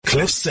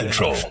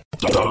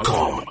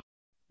CliffCentral.com.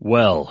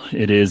 Well,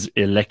 it is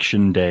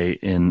election day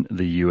in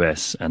the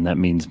US, and that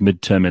means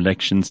midterm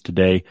elections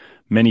today.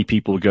 Many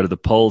people go to the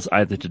polls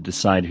either to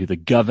decide who the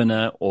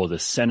governor or the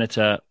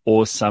senator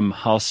or some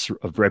House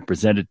of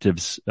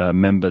Representatives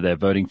member they're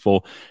voting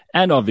for.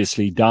 And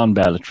obviously down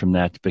ballot from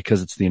that,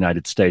 because it's the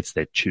United States,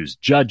 they choose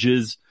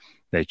judges,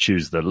 they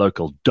choose the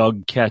local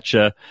dog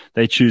catcher,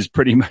 they choose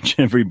pretty much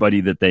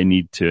everybody that they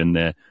need to in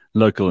their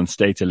local and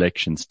state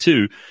elections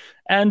too.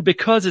 And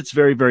because it's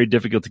very, very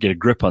difficult to get a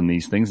grip on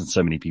these things, and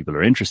so many people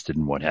are interested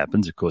in what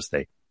happens, of course,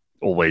 they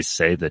always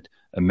say that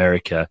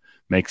America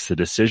makes the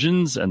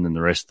decisions and then the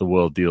rest of the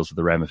world deals with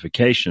the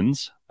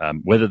ramifications.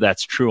 Whether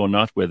that's true or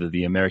not, whether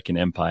the American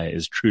empire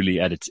is truly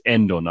at its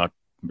end or not,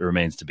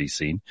 remains to be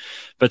seen.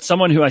 But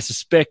someone who I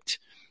suspect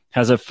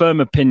has a firm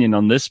opinion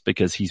on this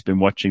because he's been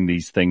watching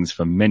these things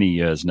for many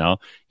years now.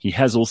 He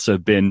has also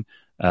been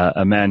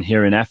a man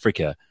here in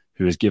Africa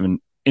who has given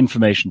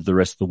information to the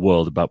rest of the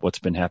world about what's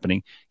been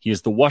happening. He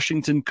is the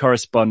Washington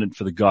correspondent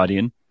for The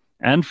Guardian,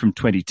 and from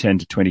 2010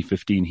 to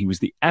 2015, he was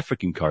the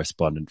African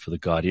correspondent for The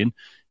Guardian.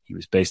 He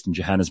was based in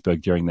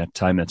Johannesburg during that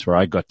time. That's where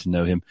I got to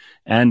know him.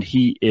 And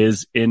he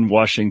is in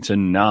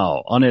Washington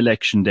now on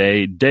election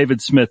day.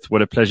 David Smith,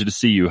 what a pleasure to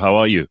see you. How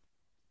are you?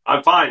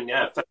 I'm fine,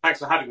 yeah. Thanks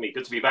for having me.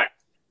 Good to be back.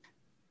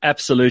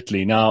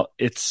 Absolutely. Now,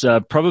 it's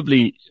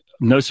probably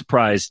no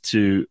surprise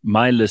to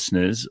my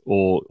listeners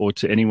or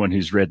to anyone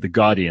who's read The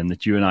Guardian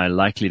that you and I are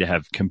likely to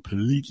have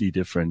completely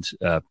different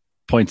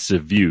points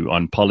of view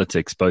on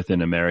politics, both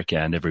in America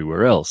and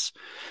everywhere else.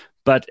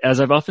 But as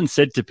I've often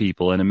said to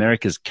people, and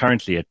America's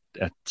currently at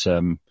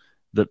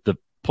the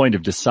point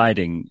of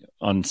deciding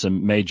on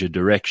some major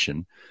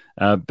direction,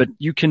 but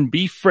you can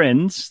be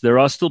friends. There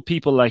are still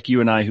people like you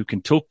and I who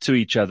can talk to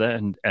each other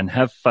and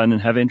have fun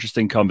and have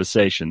interesting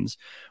conversations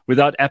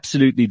without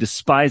absolutely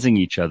despising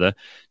each other.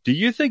 Do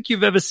you think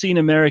you've ever seen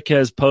America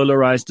as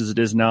polarized as it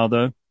is now,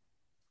 though?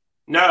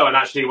 No, and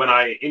actually when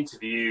I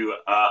interview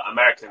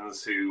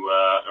Americans who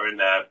are in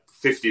their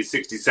 50s,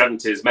 60s,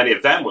 70s, many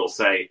of them will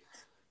say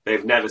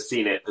they've never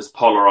seen it as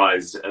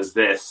polarized as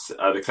this.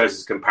 The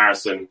closest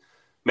comparison,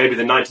 maybe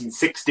the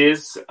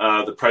 1960s,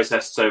 the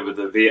protests over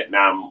the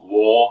Vietnam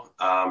War,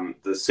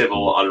 the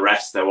civil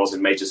unrest there was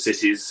in major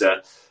cities.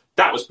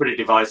 That was pretty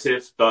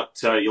divisive, but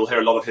you'll hear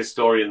a lot of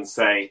historians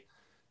say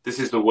this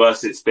is the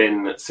worst it's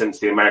been since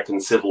the American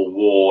Civil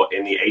War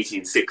in the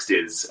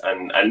 1860s.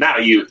 And now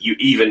you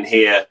even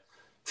hear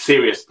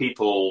serious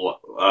people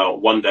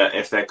wonder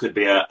if there could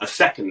be a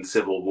second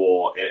civil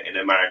war in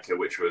America,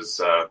 which was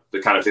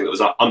the kind of thing that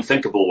was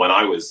unthinkable when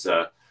I was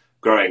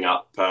growing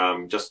up.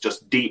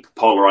 Just deep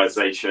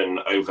polarization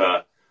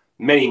over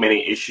many,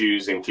 many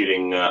issues,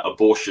 including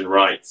abortion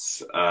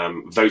rights,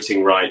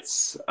 voting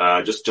rights,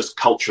 just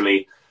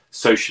culturally,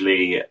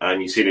 socially.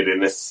 And you've seen it in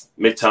this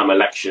midterm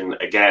election.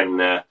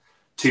 Again,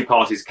 two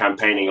parties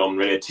campaigning on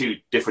really two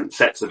different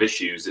sets of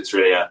issues. It's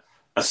really a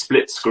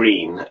split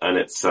screen, and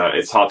it's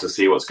hard to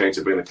see what's going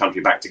to bring the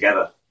country back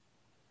together.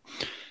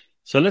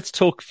 So let's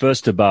talk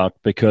first about,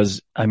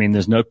 because, I mean,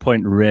 there's no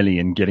point really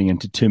in getting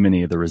into too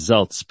many of the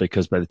results,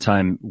 because by the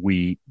time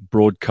we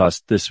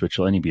broadcast this, which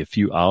will only be a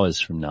few hours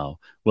from now,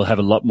 we'll have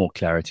a lot more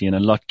clarity and a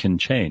lot can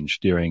change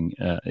during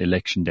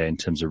election day in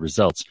terms of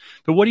results.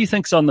 But what do you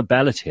think's on the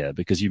ballot here?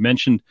 Because you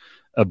mentioned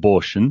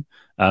abortion.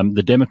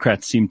 The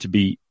Democrats seem to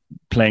be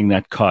playing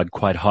that card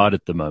quite hard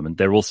at the moment.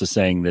 They're also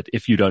saying that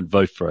if you don't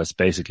vote for us,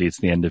 basically it's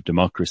the end of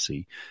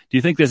democracy. Do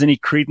you think there's any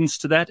credence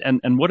to that?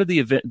 And what are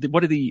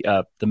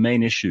the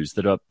main issues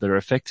that are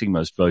affecting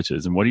most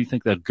voters? And what do you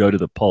think they'll go to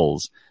the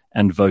polls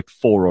and vote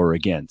for or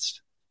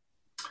against?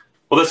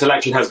 Well, this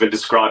election has been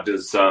described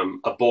as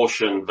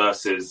abortion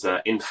versus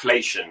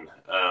inflation.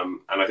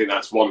 And I think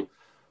that's one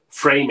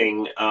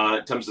framing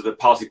in terms of the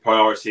party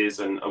priorities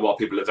and what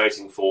people are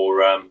voting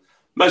for.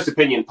 Most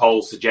opinion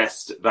polls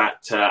suggest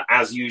that,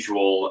 as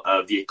usual,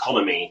 the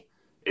economy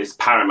is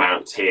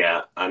paramount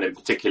here, and in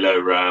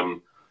particular,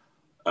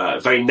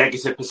 very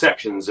negative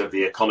perceptions of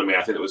the economy.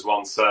 I think there was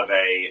one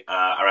survey,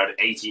 around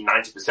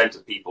 80-90%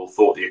 of people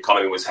thought the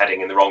economy was heading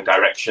in the wrong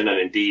direction, and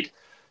indeed,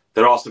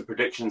 there are some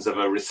predictions of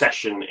a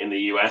recession in the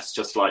US,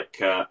 just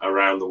like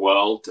around the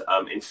world.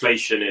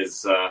 Inflation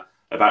is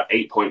about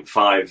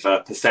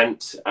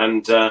 8.5%,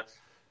 and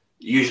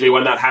usually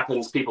when that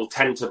happens, people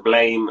tend to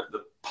blame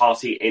the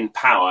party in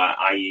power,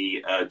 i.e.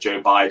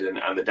 Joe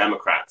Biden and the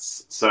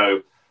Democrats.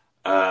 So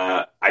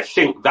I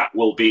think that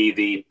will be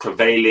the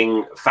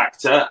prevailing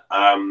factor.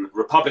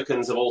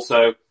 Republicans have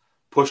also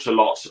pushed a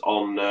lot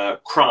on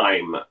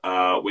crime,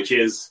 which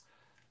is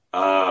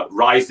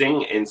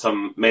rising in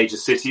some major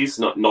cities,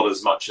 not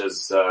as much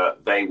as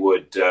they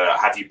would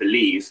have you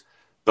believe.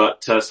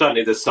 But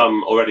certainly there's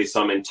already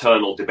some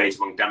internal debate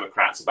among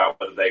Democrats about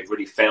whether they've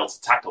really failed to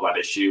tackle that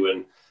issue.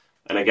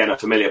 And again, a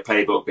familiar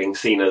playbook being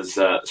seen as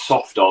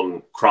soft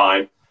on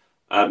crime.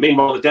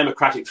 Meanwhile, on the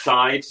Democratic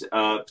side,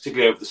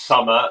 particularly over the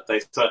summer,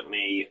 they've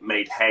certainly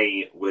made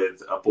hay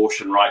with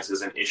abortion rights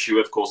as an issue.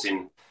 Of course,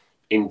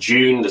 in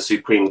June, the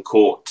Supreme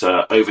Court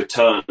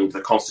overturned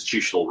the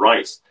constitutional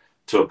right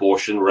to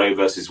abortion, Roe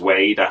versus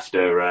Wade,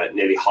 after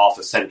nearly half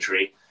a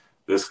century.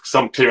 There's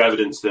some clear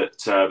evidence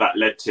that that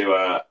led to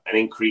an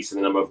increase in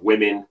the number of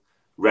women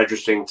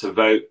registering to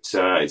vote.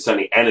 It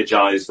certainly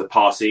energized the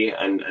party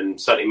and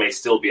certainly may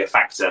still be a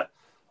factor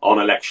on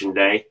election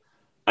day.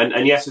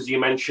 And yes, as you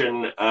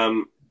mentioned,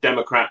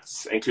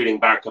 Democrats, including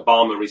Barack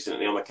Obama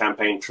recently on the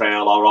campaign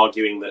trail, are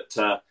arguing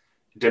that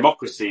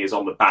democracy is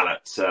on the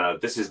ballot.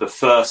 This is the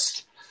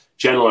first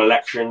general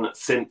election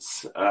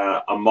since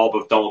a mob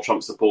of Donald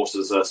Trump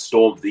supporters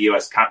stormed the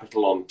US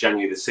Capitol on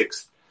January the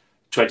 6th,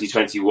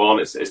 2021.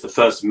 It's the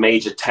first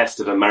major test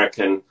of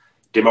American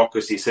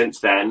democracy since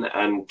then.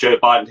 And Joe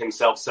Biden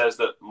himself says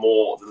that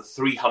more than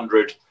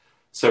 300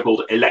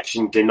 so-called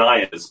election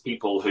deniers,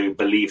 people who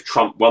believe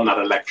Trump won that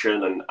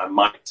election and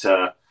might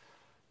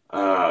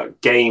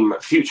game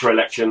future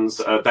elections,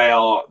 they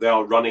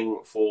are running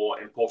for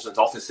important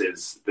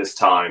offices this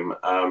time.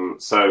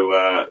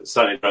 So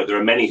certainly there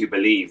are many who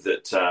believe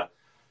that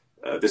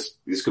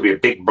this could be a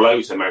big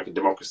blow to American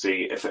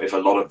democracy if a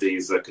lot of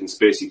these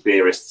conspiracy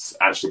theorists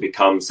actually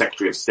become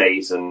Secretary of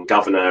State and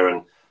governor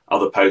and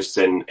other posts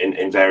in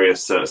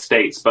various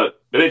states.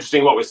 But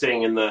interesting, what we're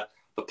seeing in the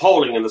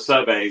polling and the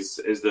surveys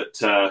is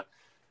that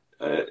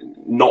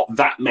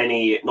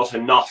not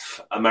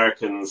enough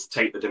Americans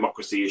take the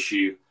democracy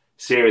issue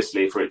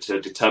seriously for it to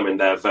determine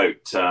their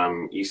vote.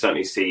 You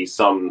certainly see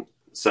some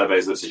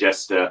surveys that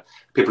suggest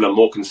people are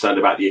more concerned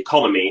about the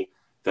economy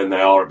than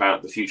they are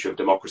about the future of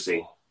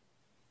democracy.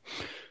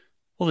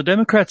 Well, the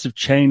Democrats have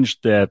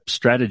changed their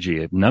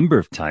strategy a number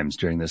of times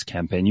during this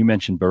campaign. You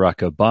mentioned Barack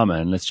Obama,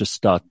 and let's just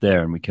start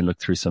there and we can look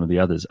through some of the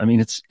others. I mean,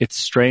 it's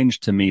strange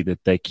to me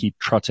that they keep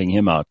trotting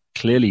him out.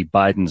 Clearly,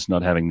 Biden's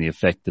not having the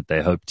effect that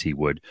they hoped he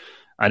would.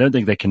 I don't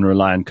think they can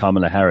rely on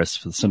Kamala Harris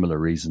for the similar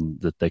reason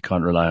that they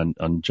can't rely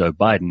on Joe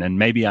Biden. And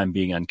maybe I'm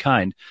being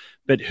unkind,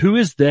 but who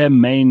is their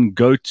main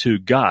go-to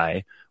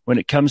guy when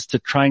it comes to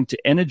trying to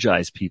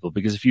energize people?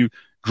 Because if you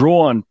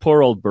draw on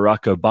poor old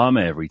Barack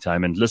Obama every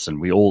time, and listen,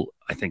 we all,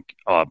 I think,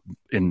 are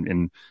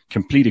in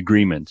complete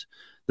agreement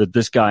that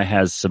this guy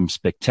has some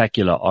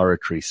spectacular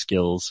oratory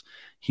skills.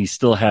 He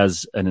still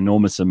has an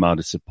enormous amount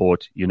of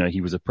support. You know,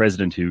 he was a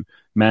president who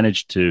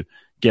managed to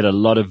get a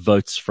lot of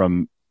votes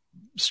from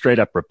straight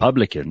up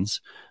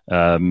Republicans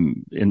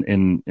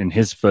in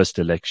his first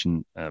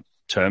election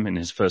term, in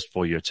his first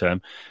 4-year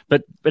term.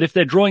 But if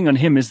they're drawing on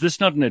him, is this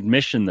not an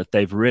admission that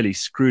they've really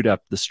screwed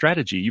up the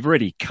strategy? You've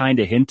already kind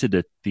of hinted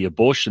at the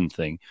abortion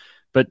thing,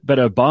 but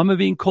Obama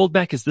being called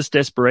back, is this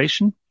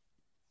desperation?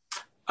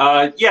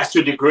 Yes, to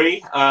a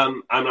degree.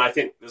 I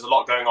think there's a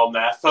lot going on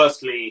there.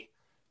 Firstly,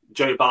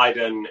 Joe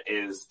Biden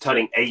is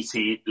turning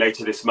 80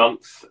 later this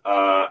month.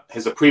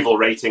 His approval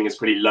rating is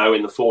pretty low,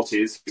 in the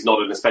 40s. He's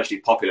not an especially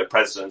popular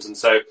president. And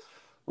so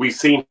we've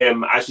seen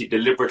him actually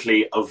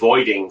deliberately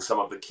avoiding some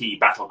of the key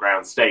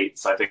battleground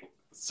states. I think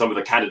some of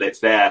the candidates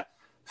there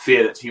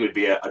fear that he would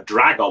be a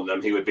drag on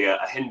them. He would be a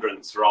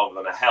hindrance rather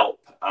than a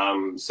help.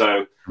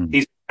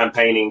 He's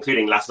campaigning,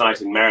 including last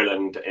night in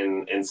Maryland,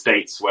 in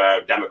states where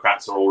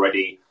Democrats are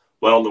already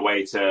well on the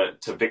way to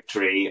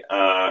victory.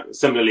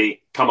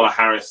 Similarly, Kamala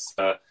Harris,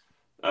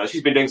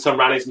 she's been doing some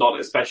rallies, not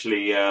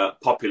especially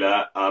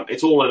popular.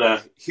 It's all in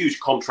a huge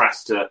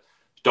contrast to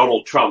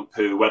Donald Trump,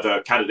 who,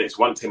 whether candidates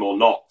want him or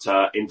not,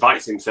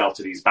 invites himself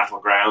to these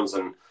battlegrounds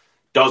and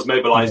does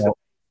mobilize,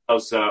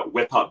 does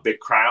whip up big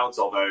crowds,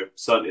 although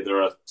certainly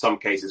there are some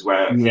cases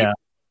where he's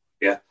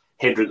a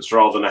hindrance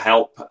rather than a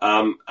help.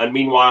 And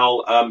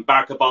meanwhile,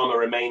 Barack Obama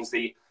remains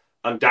the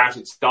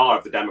undoubted star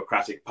of the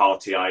Democratic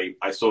Party.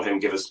 I saw him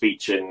give a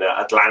speech in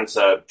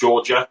Atlanta,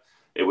 Georgia.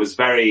 It was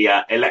very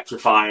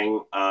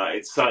electrifying.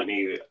 It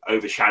certainly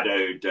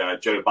overshadowed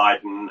Joe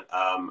Biden.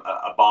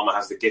 Obama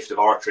has the gift of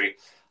oratory.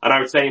 And I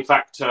would say, in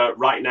fact,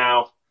 right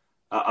now,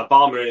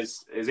 Obama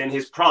is in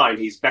his prime.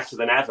 He's better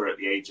than ever at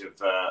the age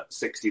of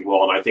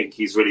 61. I think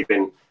he's really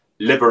been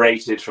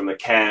liberated from the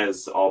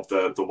cares of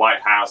the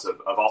White House, of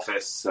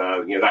office.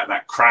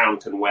 That crown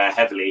can wear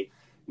heavily.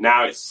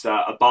 Now it's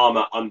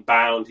Obama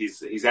unbound.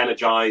 He's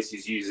energized.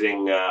 He's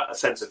using a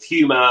sense of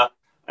humor,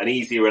 an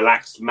easy,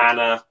 relaxed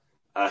manner.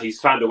 He's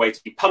found a way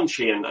to be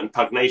punchy and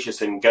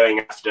pugnacious in going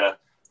after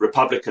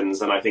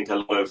Republicans, and I think a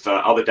lot of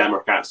other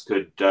Democrats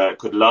could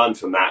learn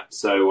from that.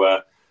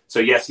 So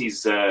yes,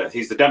 he's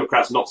the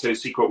Democrats' not so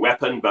secret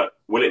weapon, but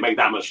will it make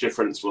that much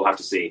difference? We'll have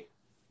to see.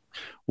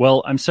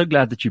 Well, I'm so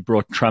glad that you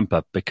brought Trump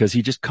up, because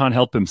he just can't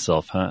help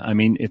himself. Huh? I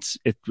mean,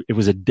 it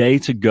was a day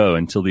to go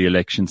until the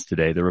elections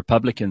today. The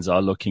Republicans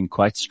are looking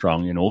quite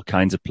strong in all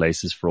kinds of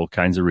places for all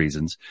kinds of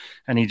reasons.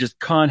 And he just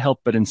can't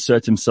help but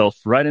insert himself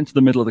right into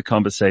the middle of the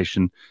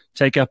conversation,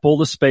 take up all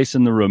the space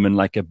in the room, and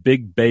like a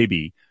big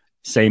baby,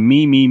 say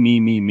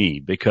me,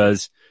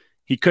 because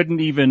he couldn't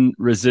even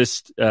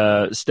resist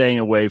staying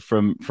away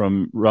from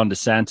Ron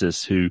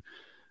DeSantis, who,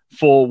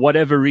 for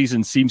whatever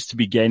reason, seems to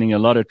be gaining a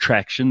lot of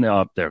traction. There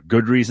are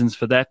good reasons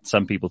for that.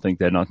 Some people think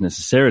they're not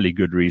necessarily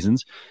good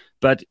reasons,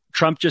 but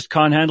Trump just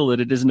can't handle it.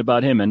 It isn't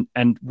about him.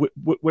 And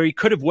where he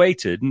could have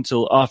waited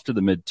until after the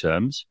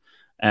midterms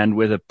And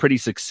with a pretty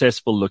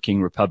successful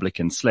looking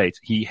Republican slate,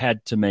 he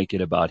had to make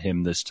it about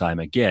him this time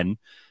again.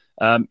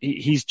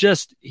 He's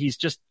just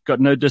got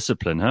no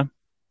discipline, huh?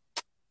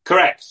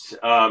 Correct.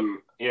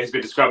 He's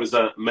been described as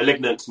a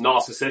malignant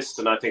narcissist,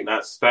 and I think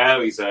that's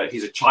fair. He's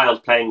a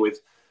child playing with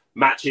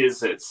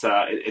matches. It's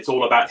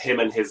all about him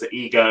and his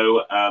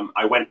ego.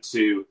 I went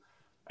to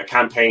a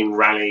campaign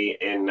rally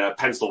in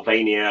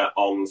Pennsylvania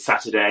on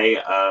Saturday.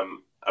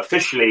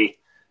 Officially,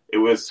 it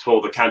was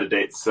for the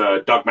candidates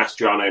Doug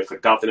Mastriano for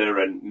governor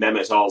and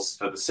Mehmet Oz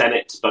for the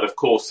Senate. But of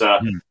course,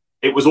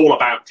 it was all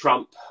about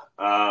Trump.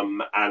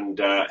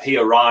 And he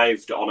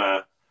arrived on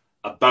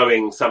a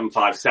Boeing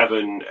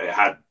 757. It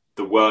had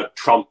the word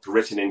Trump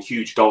written in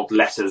huge dog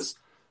letters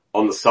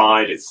on the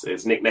side.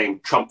 It's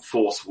nicknamed Trump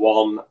Force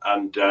One.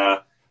 And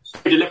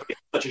deliberately,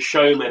 such a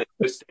showman,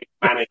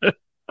 manner.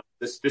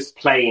 This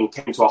plane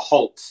came to a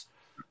halt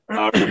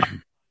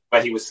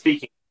where he was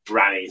speaking to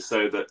rally,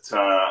 so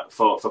that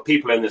for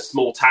people in this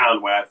small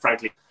town where,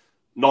 frankly,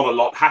 not a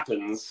lot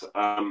happens,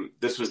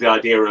 this was the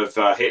idea of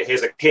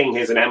here's a king,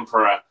 here's an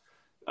emperor,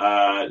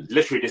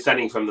 literally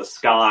descending from the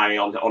sky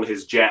on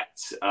his jet,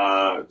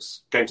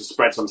 going to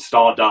spread some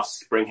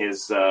stardust, bring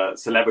his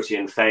celebrity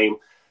and fame.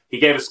 He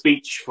gave a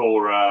speech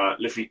for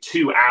literally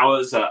 2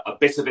 hours. A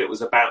bit of it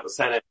was about the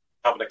Senate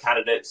governor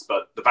candidates,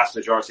 but the vast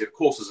majority, of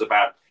course, was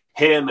about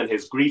him and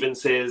his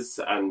grievances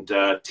and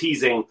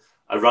teasing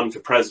a run for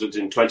president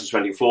in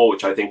 2024,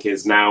 which I think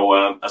is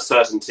now a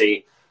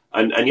certainty.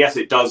 And yes,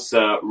 it does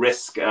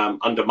risk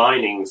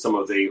undermining some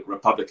of the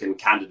Republican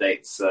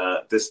candidates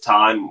this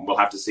time. We'll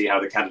have to see how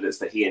the candidates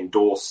that he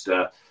endorsed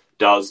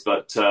does.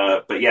 But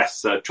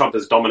yes, Trump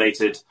has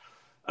dominated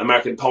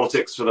American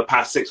politics for the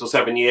past 6 or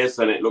 7 years,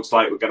 and it looks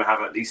like we're going to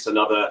have at least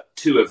another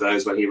 2 of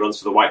those when he runs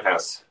for the White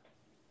House.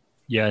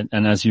 Yeah,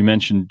 and as you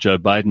mentioned Joe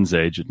Biden's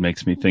age, it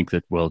makes me think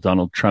that, well,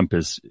 Donald Trump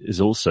is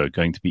also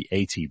going to be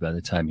 80 by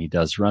the time he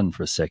does run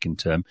for a second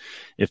term,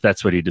 if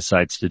that's what he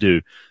decides to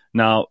do.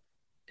 Now,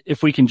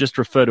 if we can just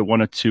refer to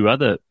 1 or 2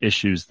 other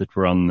issues that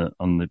were on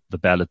the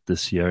ballot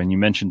this year, and you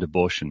mentioned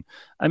abortion.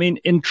 I mean,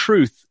 in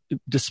truth,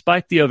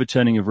 despite the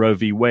overturning of Roe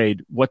v.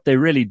 Wade, what they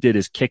really did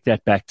is kick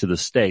that back to the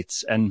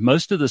states. And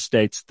most of the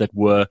states that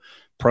were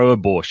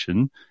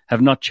pro-abortion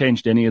have not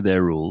changed any of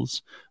their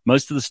rules.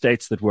 Most of the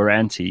states that were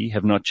anti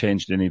have not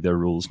changed any of their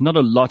rules. Not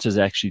a lot has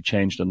actually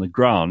changed on the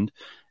ground.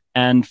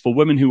 And for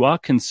women who are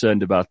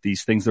concerned about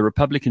these things, the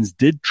Republicans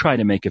did try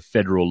to make a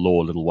federal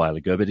law a little while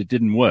ago, but it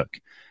didn't work.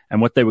 And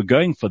what they were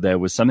going for there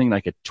was something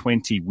like a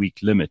 20-week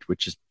limit,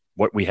 which is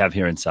what we have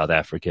here in South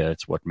Africa.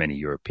 It's what many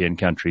European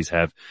countries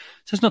have.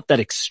 So it's not that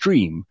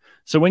extreme.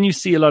 So when you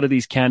see a lot of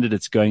these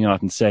candidates going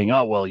out and saying,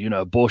 oh, well,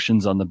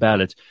 abortion's on the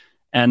ballot,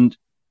 and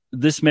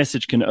this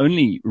message can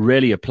only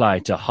really apply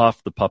to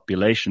half the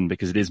population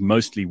because it is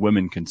mostly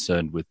women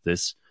concerned with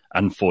this,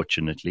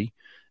 unfortunately.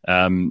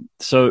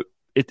 So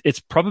it's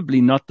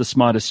probably not the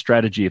smartest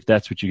strategy if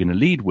that's what you're going to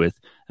lead with.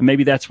 And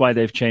maybe that's why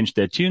they've changed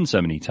their tune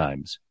so many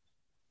times.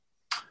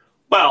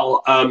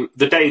 Well,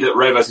 the day that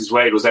Roe versus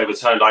Wade was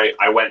overturned,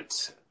 I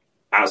went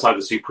outside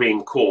the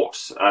Supreme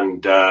Court,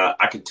 and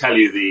I could tell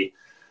you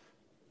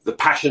the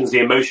passions, the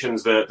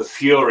emotions, the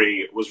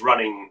fury was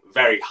running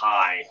very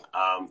high.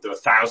 There were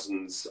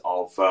thousands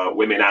of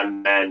women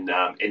and men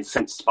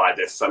incensed by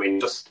this. I mean,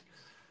 just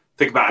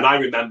think about it. And I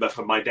remember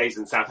from my days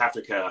in South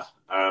Africa,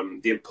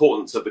 the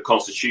importance of the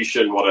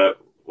Constitution, what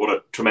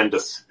a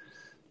tremendous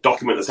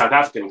document the South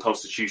African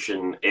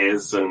Constitution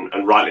is,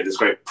 and rightly there's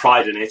great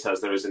pride in it, as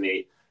there is in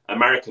the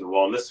American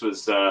one. This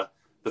was the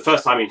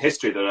first time in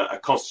history that a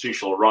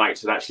constitutional right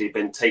had actually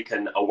been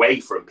taken away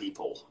from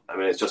people. I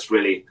mean, it's just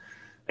really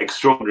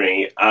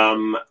extraordinary.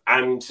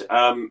 And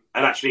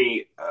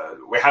actually,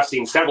 we have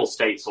seen several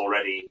states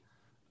already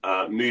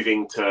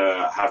moving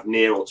to have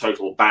near or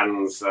total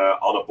bans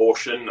on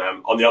abortion.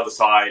 On the other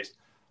side,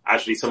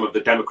 actually, some of the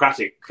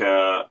democratic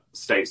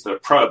states that are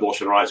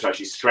pro-abortion rights are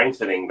actually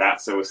strengthening that.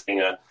 So we're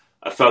seeing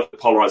a further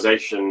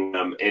polarization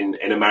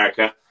in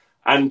America.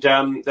 And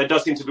there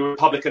does seem to be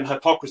Republican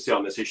hypocrisy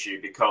on this issue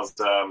because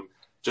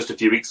just a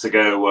few weeks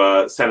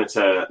ago,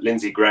 Senator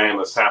Lindsey Graham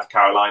of South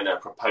Carolina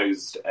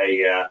proposed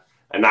a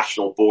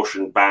national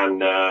abortion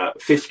ban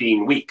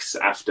 15 weeks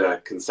after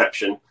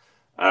conception.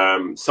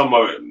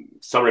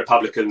 Some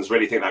Republicans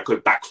really think that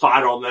could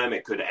backfire on them.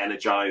 It could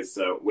energize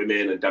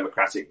women and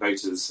Democratic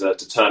voters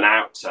to turn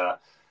out.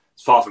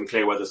 It's far from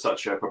clear whether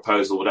such a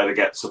proposal would ever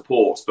get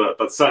support,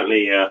 but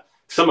certainly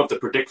some of the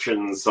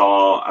predictions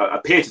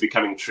appear to be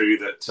coming true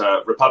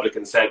that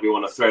Republicans said we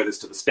want to throw this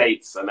to the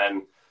states, and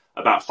then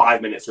about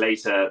 5 minutes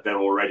later, they're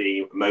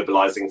already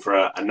mobilizing for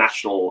a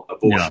national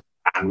abortion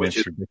ban, which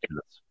is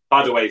ridiculous.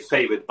 By the way,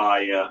 favored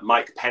by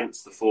Mike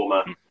Pence, the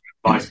former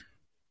vice,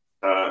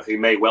 who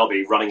may well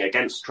be running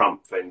against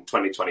Trump in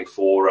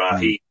 2024.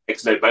 He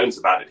makes no bones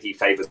about it. He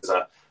favors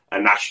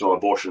a national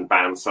abortion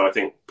ban. So I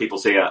think people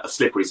see a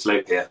slippery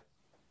slope here.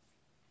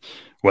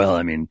 Well,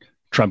 I mean,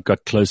 Trump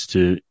got close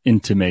to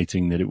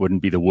intimating that it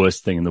wouldn't be the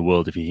worst thing in the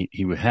world if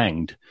he were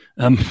hanged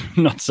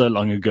not so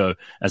long ago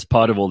as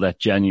part of all that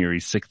January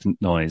 6th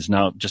noise.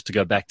 Now, just to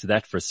go back to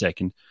that for a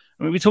second,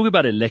 I mean, we talk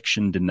about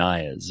election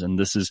deniers, and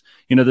this is,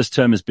 you know, this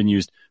term has been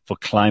used for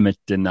climate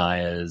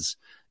deniers.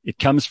 It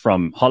comes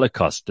from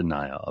Holocaust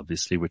denier,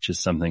 obviously, which is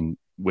something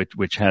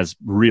which has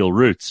real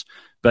roots.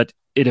 But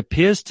it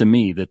appears to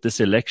me that this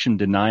election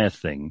denier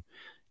thing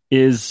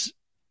is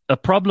a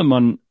problem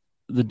on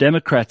the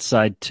Democrat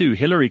side too.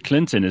 Hillary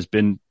Clinton has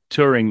been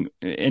touring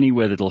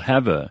anywhere that'll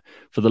have her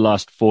for the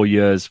last 4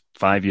 years,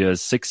 5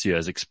 years, 6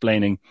 years,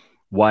 explaining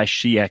why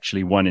she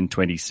actually won in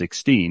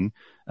 2016.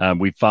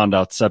 We found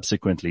out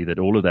subsequently that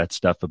all of that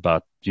stuff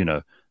about, you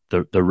know,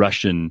 the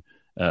Russian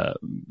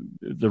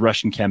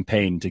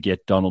campaign to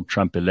get Donald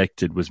Trump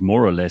elected was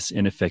more or less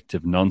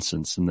ineffective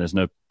nonsense, and there's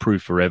no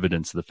proof or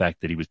evidence of the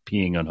fact that he was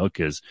peeing on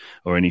hookers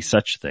or any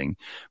such thing.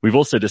 We've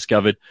also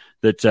discovered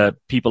that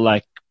people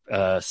like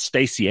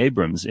Stacey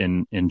Abrams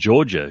in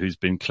Georgia, who's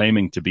been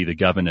claiming to be the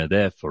governor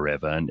there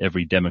forever, and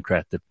every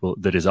Democrat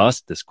that is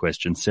asked this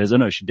question says, oh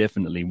no, she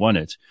definitely won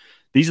it.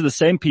 These are the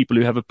same people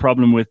who have a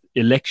problem with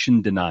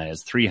election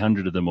deniers,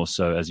 300 of them or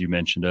so, as you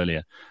mentioned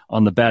earlier,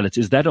 on the ballots.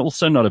 Is that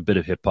also not a bit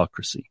of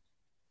hypocrisy?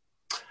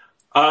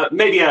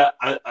 Maybe a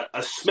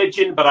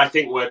smidgen, but I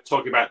think we're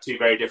talking about two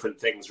very different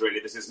things,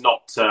 really. This is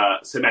not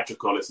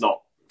symmetrical. It's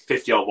not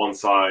 50 on one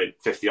side,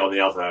 50 on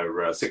the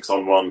other, 6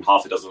 on one,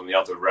 half a dozen on the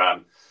other.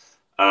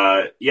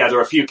 There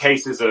are a few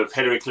cases of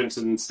Hillary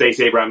Clinton,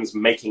 Stacey Abrams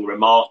making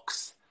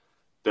remarks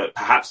that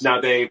perhaps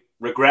now they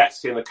regret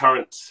in the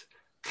current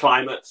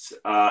climate.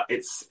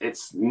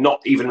 It's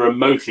not even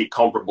remotely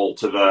comparable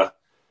to the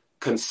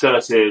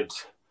concerted,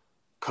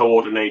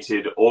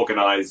 coordinated,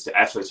 organized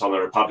effort on the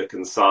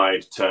Republican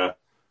side to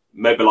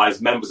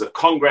mobilize members of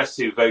Congress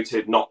who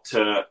voted not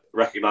to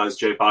recognize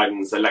Joe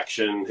Biden's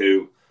election,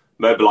 who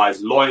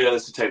mobilized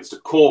lawyers to take this to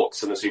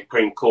courts and the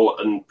Supreme Court,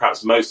 and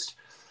perhaps most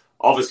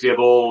obviously of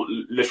all,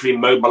 literally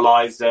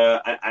mobilized an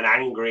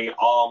angry,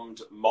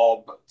 armed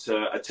mob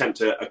to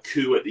attempt a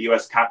coup at the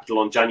US Capitol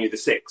on January the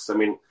 6th. I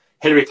mean,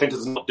 Hillary Clinton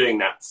is not doing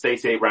that.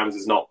 Stacey Abrams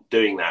is not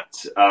doing that.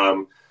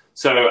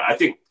 So I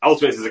think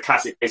ultimately this is a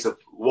classic case of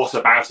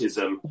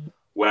whataboutism,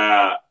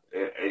 where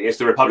it's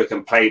the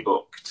Republican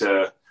playbook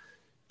to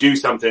do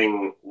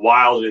something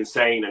wild and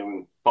insane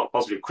and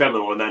possibly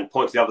criminal, and then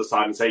point to the other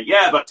side and say,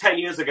 yeah, but 10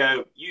 years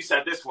ago, you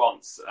said this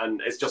once.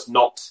 And it's just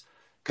not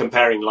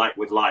comparing like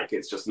with like.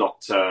 It's just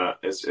not,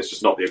 it's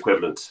just not the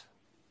equivalent.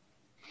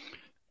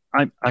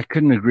 I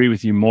couldn't agree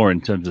with you more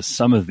in terms of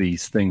some of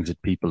these things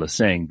that people are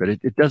saying, but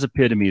it does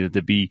appear to me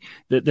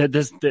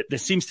that there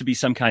seems to be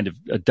some kind of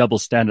a double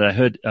standard. I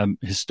heard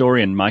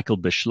historian Michael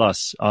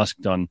Beschloss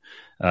asked on,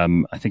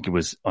 I think it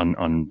was on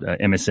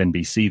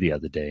MSNBC the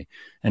other day,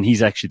 and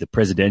he's actually the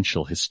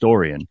presidential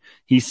historian.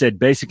 He said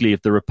basically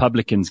if the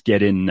Republicans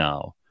get in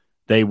now,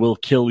 they will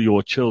kill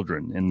your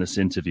children in this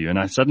interview. And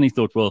I suddenly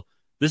thought, well,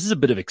 this is a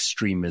bit of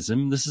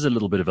extremism. This is a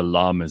little bit of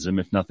alarmism,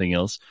 if nothing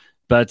else.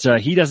 But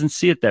he doesn't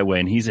see it that way,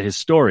 and he's a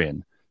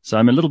historian. So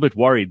I'm a little bit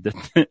worried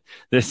that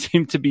there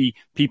seem to be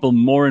people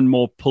more and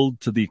more pulled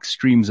to the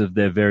extremes of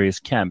their various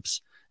camps,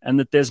 and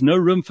that there's no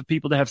room for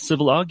people to have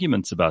civil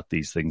arguments about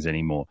these things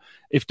anymore.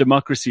 If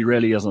democracy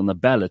really is on the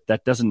ballot,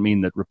 that doesn't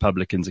mean that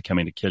Republicans are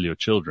coming to kill your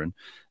children.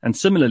 And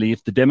similarly,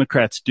 if the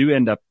Democrats do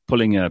end up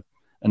pulling an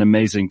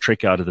amazing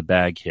trick out of the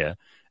bag here,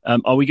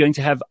 are we going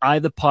to have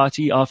either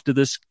party after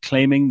this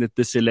claiming that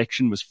this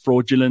election was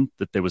fraudulent,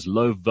 that there was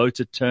low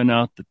voter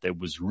turnout, that there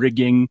was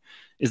rigging?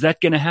 Is that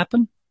going to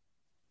happen?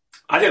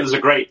 I think there's a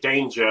great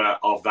danger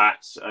of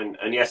that.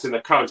 And yes, in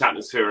the current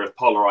atmosphere of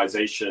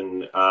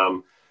polarization,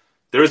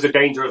 there is a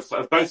danger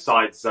of both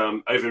sides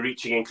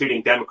overreaching,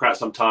 including Democrats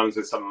sometimes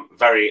with some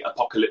very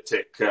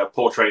apocalyptic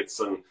portraits.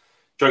 And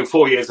during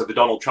 4 years of the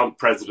Donald Trump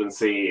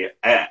presidency,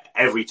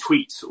 every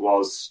tweet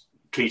was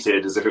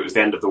treated as if it was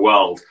the end of the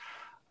world.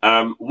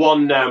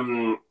 One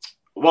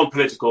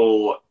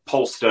political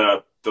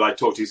pollster that I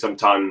talk to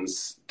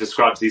sometimes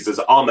describes these as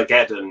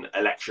Armageddon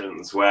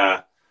elections,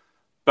 where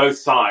both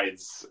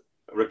sides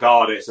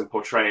regard it and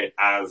portray it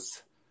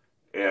as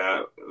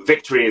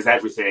victory is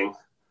everything.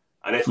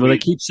 And if they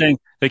keep saying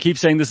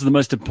this is the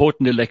most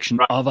important election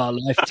of our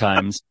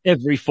lifetimes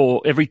every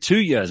 2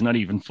 years, not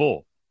even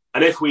 4.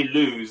 And if we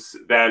lose,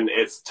 then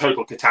it's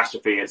total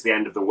catastrophe. It's the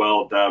end of the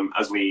world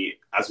as we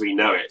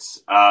know it.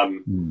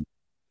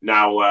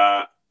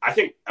 Now, I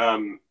think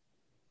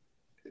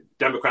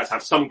Democrats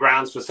have some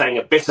grounds for saying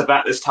a bit of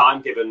that this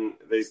time, given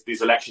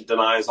these election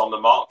deniers on the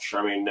march.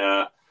 I mean,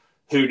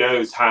 who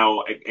knows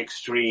how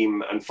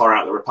extreme and far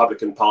out the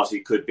Republican Party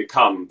could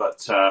become?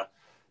 But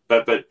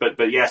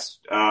yes,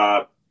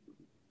 Joe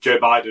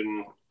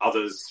Biden,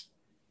 others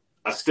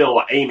are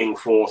still aiming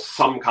for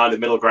some kind of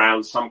middle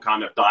ground, some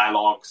kind of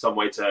dialogue, some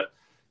way to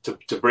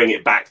bring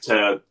it back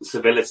to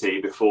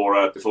civility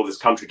before this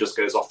country just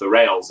goes off the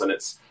rails. And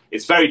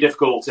it's very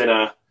difficult in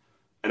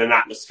an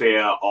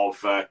atmosphere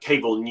of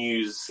cable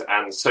news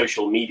and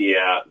social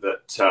media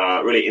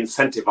that really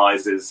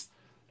incentivizes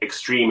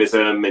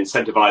extremism,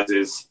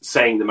 incentivizes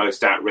saying the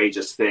most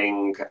outrageous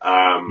thing,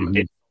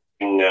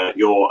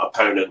 your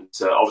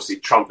opponent. Obviously,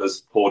 Trump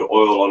has poured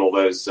oil on all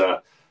those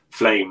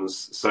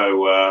flames.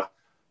 So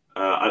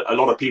a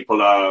lot of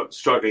people are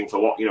struggling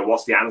for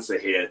what's the answer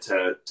here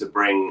to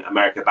bring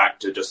America back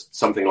to just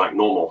something like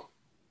normal.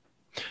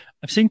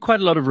 I've seen quite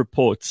a lot of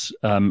reports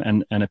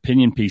and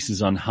opinion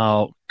pieces on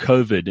how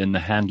COVID and the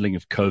handling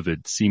of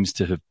COVID seems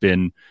to have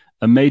been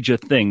a major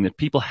thing that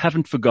people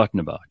haven't forgotten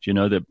about. You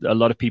know, there are a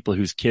lot of people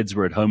whose kids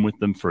were at home with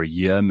them for a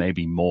year,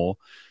 maybe more,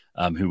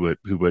 who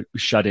were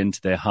shut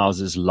into their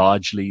houses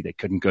largely. They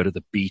couldn't go to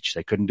the beach.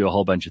 They couldn't do a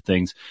whole bunch of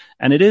things.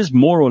 And it is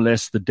more or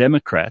less the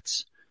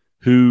Democrats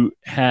who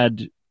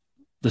had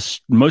the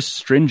most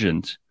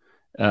stringent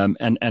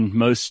and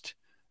most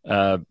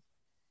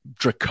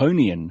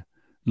draconian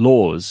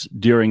laws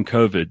during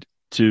COVID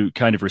to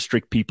kind of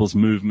restrict people's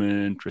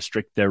movement,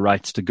 restrict their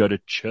rights to go to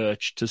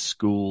church, to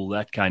school,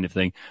 that kind of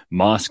thing,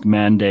 mask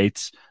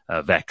mandates,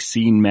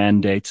 vaccine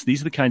mandates.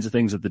 These are the kinds of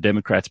things that the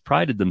Democrats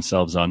prided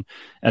themselves on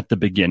at the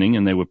beginning,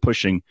 and they were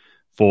pushing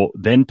for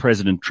then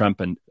President Trump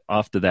and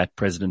after that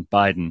President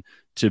Biden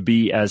to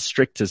be as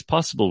strict as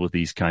possible with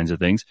these kinds of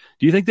things.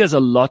 Do you think there's a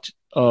lot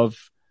of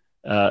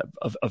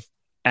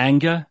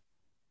anger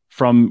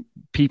from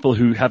people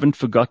who haven't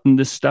forgotten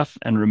this stuff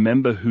and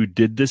remember who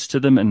did this to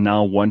them and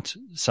now want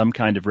some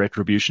kind of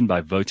retribution by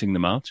voting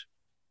them out?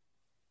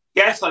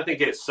 Yes, I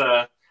think it's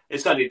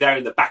certainly there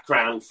in the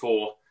background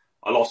for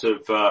a lot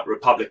of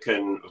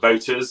Republican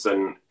voters.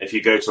 And if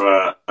you go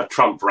to a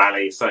Trump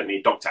rally,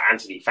 certainly Dr.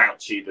 Anthony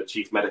Fauci, the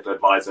chief medical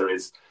advisor,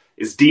 is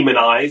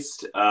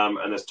demonized,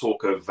 and there's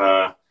talk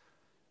of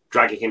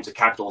dragging him to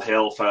Capitol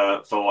Hill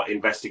for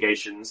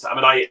investigations. I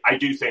mean, I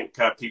do think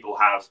people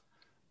have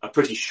a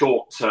pretty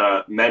short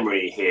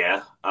memory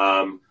here.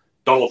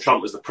 Donald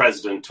Trump was the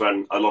president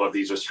when a lot of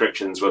these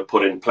restrictions were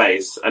put in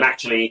place. And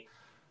actually,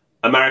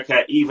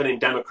 America, even in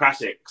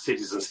democratic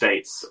cities and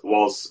states,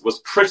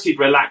 was pretty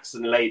relaxed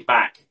and laid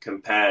back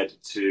compared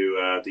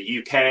to the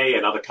UK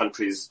and other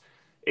countries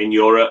in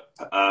Europe.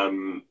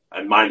 And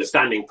my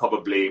understanding,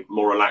 probably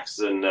more relaxed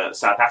than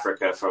South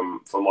Africa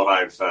from what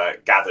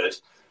I've gathered.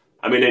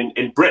 I mean,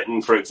 in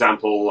Britain, for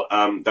example,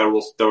 there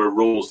were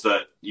rules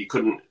that you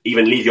couldn't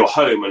even leave your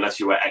home unless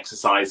you were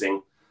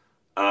exercising.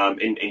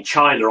 In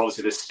China,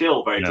 obviously, there's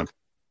still very different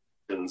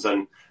restrictions.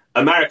 And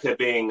America,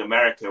 being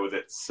America with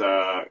its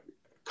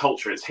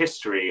culture, its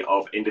history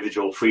of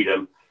individual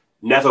freedom,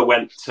 never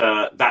went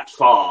that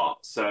far.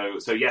 So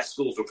yes,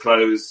 schools were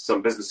closed,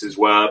 some businesses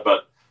were,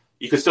 but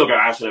you could still go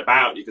out and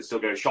about, you could still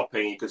go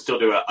shopping, you could still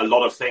do a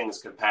lot of things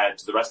compared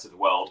to the rest of the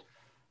world.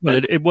 Well,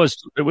 it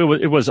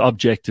was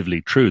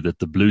objectively true that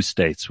the blue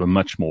states were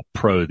much more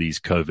pro these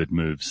COVID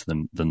moves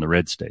than the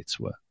red states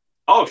were.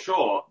 Oh,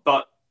 sure.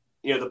 But,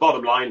 the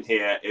bottom line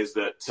here is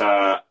that,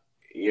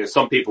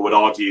 some people would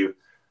argue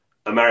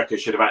America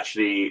should have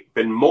actually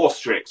been more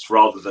strict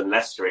rather than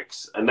less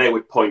strict. And they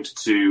would point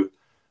to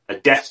a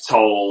death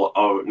toll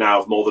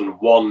of more than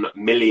 1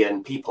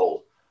 million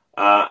people.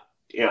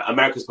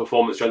 America's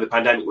performance during the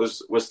pandemic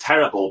was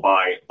terrible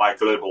by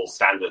global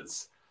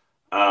standards.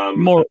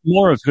 More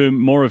of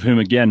whom,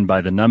 again,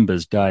 by the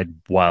numbers, died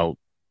while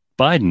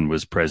Biden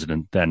was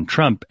president than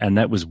Trump, and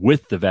that was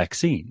with the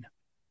vaccine.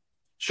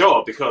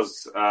 Sure,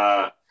 because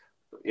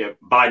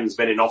Biden's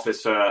been in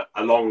office for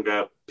a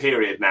longer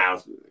period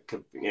now,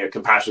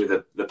 comparatively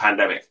with the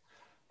pandemic.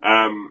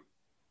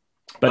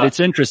 But it's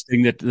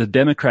interesting that the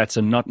Democrats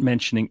are not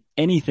mentioning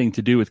anything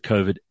to do with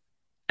COVID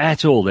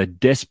at all. They're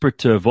desperate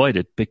to avoid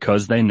it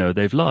because they know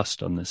they've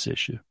lost on this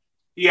issue.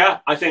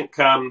 Yeah, I think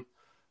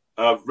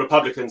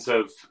Republicans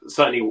have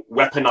certainly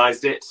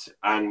weaponized it,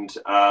 and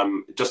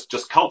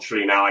just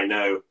culturally now, I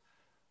know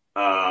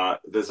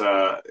there's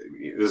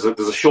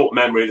a short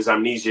memory, there's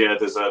amnesia.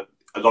 There's a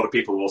lot of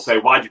people will say,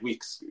 "Why did we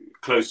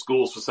close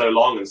schools for so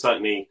long?" And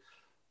certainly,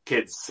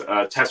 kids'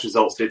 test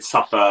results did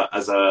suffer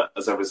as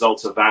a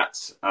result of that.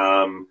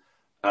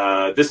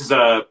 This is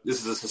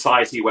a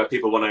society where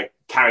people want to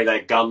carry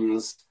their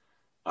guns.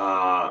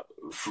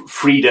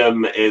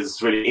 Freedom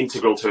is really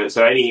integral to it.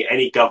 So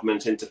any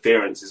government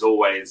interference is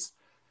always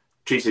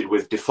treated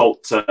with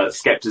default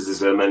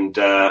skepticism. And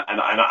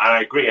I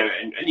agree.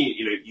 And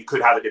you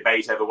could have a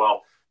debate over,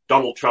 well,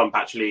 Donald Trump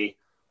actually,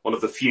 one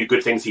of the few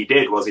good things he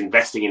did was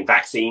investing in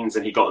vaccines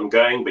and he got them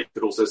going. But you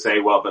could also say,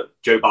 well, but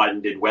Joe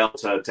Biden did well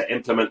to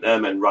implement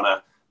them and run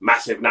a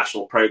massive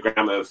national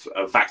program of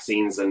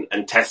vaccines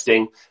and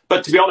testing.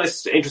 But to be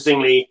honest,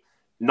 interestingly,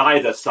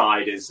 neither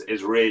side is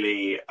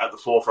really at the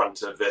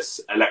forefront of this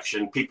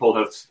election. People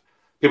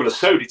are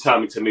so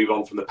determined to move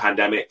on from the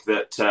pandemic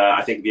that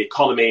I think the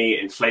economy,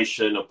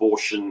 inflation,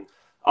 abortion,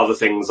 other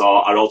things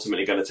are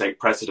ultimately going to take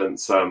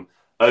precedence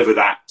over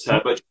that.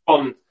 But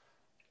one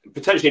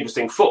potentially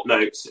interesting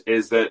footnote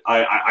is that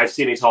I've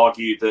seen it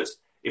argued that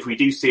if we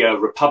do see a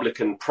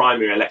Republican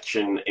primary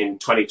election in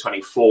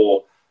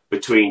 2024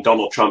 between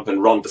Donald Trump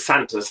and Ron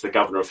DeSantis, the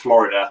governor of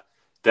Florida,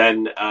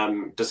 then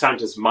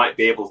DeSantis might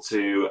be able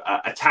to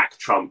attack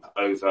Trump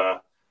over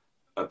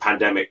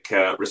pandemic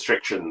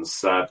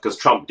restrictions because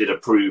Trump did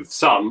approve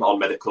some on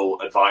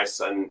medical advice,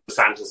 and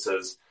DeSantis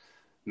has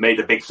made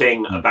a big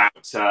thing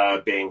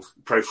about being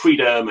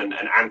pro-freedom and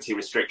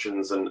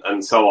anti-restrictions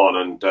and so on.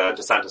 And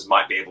DeSantis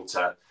might be able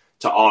to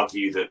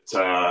argue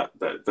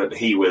that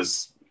he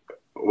was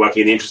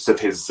working in the interests of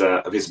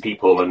his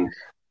people, and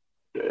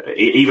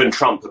even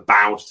Trump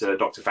bowed to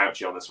Dr.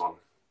 Fauci on this one.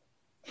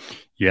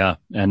 Yeah,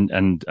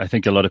 and I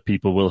think a lot of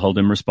people will hold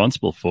him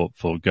responsible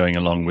for going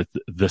along with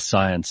the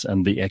science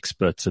and the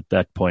experts at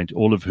that point,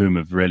 all of whom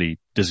have really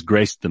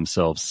disgraced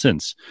themselves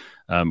since,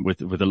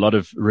 with a lot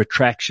of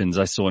retractions.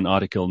 I saw an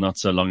article not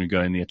so long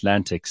ago in The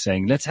Atlantic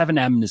saying, let's have an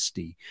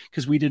amnesty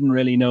because we didn't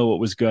really know what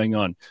was going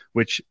on,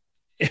 which,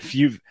 if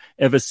you've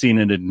ever seen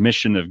an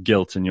admission of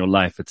guilt in your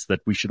life, it's that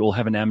we should all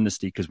have an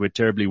amnesty because we're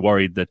terribly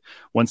worried that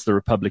once the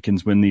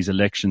Republicans win these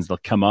elections, they'll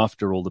come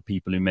after all the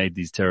people who made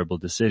these terrible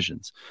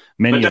decisions,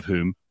 many of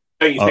whom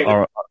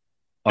are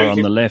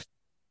on the left.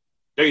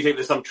 Don't you think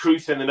there's some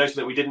truth in the notion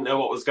that we didn't know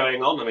what was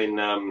going on? I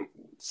mean,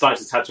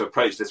 scientists had to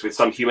approach this with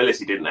some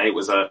humility, didn't they? It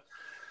was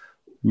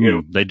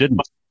they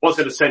didn't. Was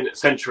it a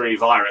century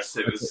virus?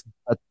 It was,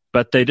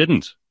 but they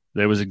didn't.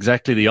 There was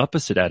exactly the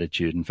opposite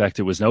attitude. In fact,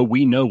 it was, no,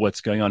 we know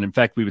what's going on. In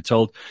fact, we were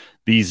told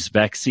these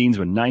vaccines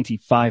were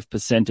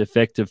 95%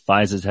 effective.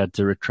 Pfizer's had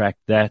to retract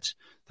that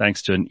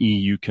thanks to an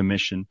EU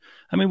commission.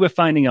 I mean, we're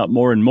finding out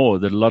more and more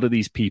that a lot of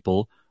these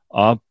people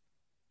are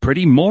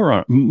pretty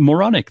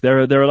moronic.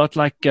 They're a lot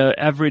like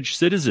average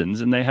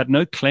citizens, and they had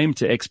no claim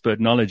to expert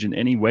knowledge in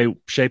any way,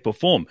 shape, or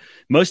form.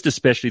 Most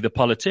especially the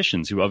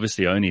politicians, who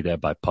obviously are only there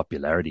by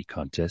popularity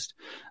contest.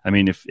 I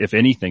mean, if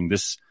anything,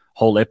 this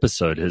whole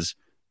episode has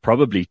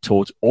probably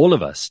taught all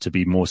of us to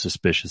be more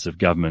suspicious of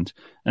government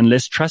and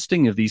less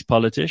trusting of these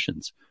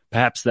politicians.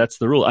 Perhaps that's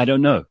the rule. I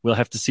don't know. We'll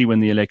have to see when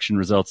the election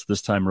results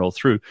this time roll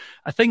through.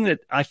 A thing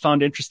that I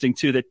found interesting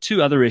too, that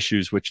two other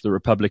issues which the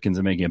Republicans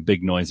are making a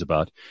big noise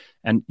about,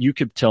 and you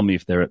could tell me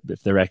if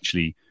they're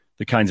actually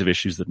the kinds of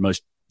issues that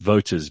most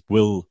voters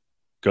will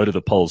go to the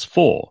polls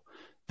for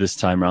this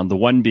time around. The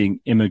one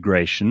being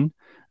immigration.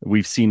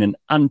 We've seen an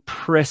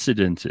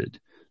unprecedented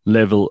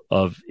level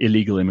of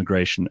illegal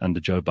immigration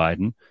under Joe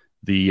Biden.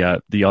 The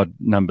odd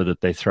number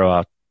that they throw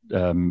out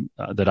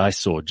that I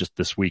saw just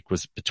this week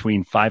was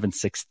between 5,000 and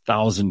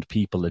 6,000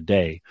 people a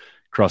day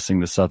crossing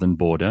the southern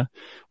border.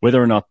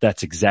 Whether or not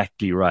that's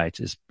exactly right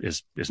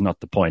is not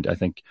the point. I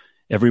think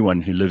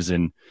everyone who lives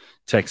in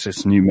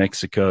Texas, New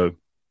Mexico,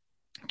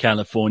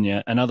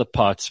 California, and other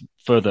parts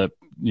further,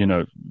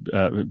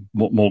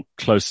 more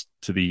close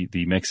to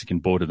the Mexican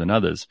border than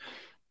others,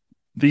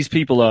 these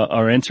people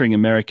are entering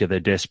America. They're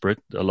desperate.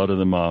 A lot of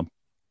them are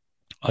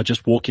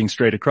just walking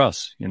straight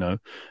across. There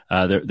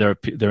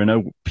are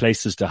no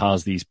places to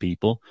house these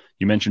people.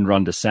 You mentioned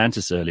Ron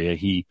DeSantis earlier.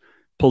 He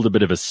pulled a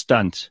bit of a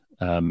stunt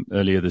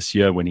earlier this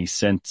year when he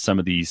sent some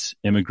of these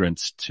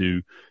immigrants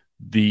to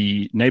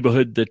the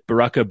neighborhood that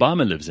Barack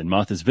Obama lives in,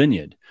 Martha's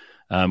Vineyard,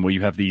 where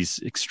you have these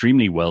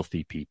extremely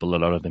wealthy people, a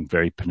lot of them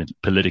very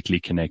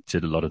politically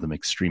connected, a lot of them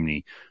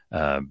extremely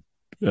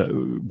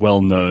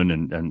well-known,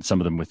 and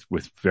some of them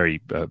with very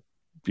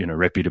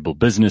reputable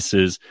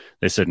businesses.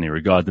 They certainly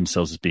regard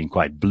themselves as being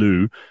quite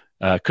blue.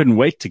 Couldn't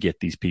wait to get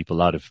these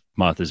people out of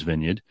Martha's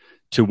Vineyard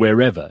to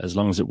wherever, as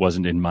long as it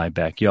wasn't in my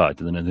backyard,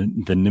 the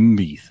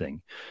NIMBY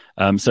thing.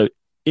 So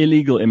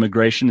illegal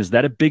immigration, is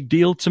that a big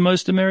deal to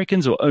most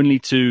Americans or only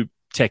to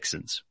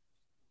Texans?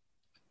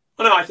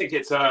 Well, no, I think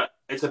it's a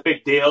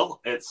big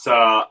deal. It's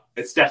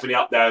definitely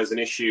up there as an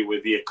issue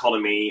with the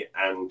economy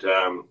and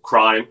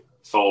crime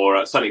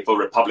certainly for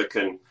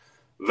Republican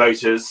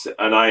voters.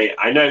 And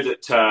I know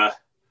that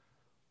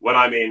when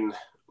I'm in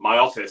my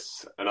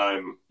office and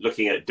I'm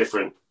looking at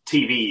different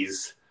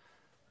TVs,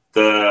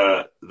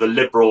 the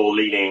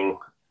liberal-leaning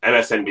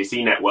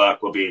MSNBC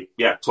network will be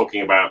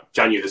talking about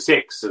January the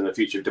 6th and the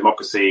future of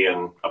democracy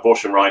and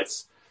abortion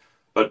rights.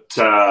 But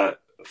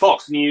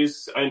Fox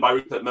News, owned by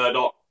Rupert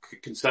Murdoch,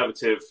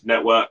 conservative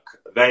network,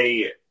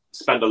 they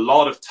spend a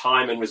lot of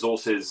time and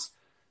resources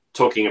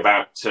talking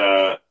about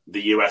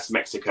the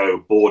US-Mexico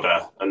border,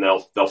 and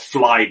they'll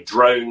fly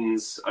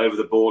drones over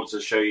the border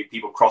to show you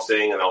people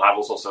crossing, and they'll have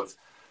all sorts of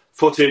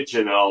footage,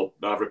 and they'll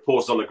have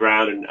reporters on the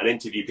ground and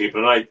interview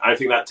people. And I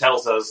think that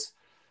tells us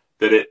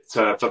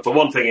that for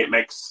one thing, it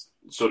makes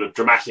sort of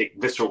dramatic,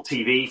 visceral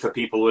TV for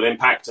people with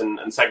impact,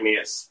 and secondly,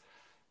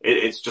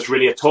 it's just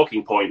really a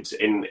talking point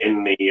in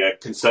the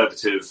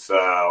conservative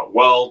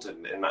world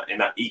and in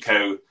that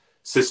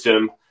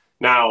ecosystem.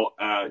 Now,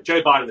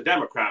 Joe Biden, the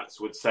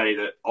Democrats, would say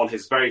that on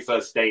his very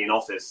first day in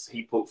office,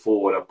 he put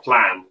forward a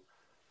plan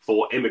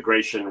for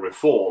immigration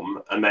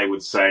reform, and they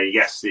would say,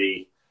 yes,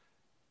 the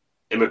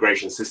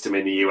immigration system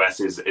in the US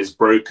is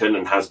broken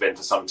and has been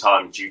for some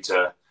time due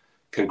to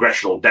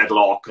congressional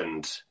deadlock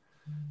and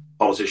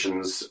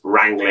politicians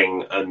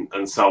wrangling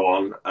and so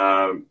on.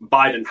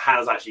 Biden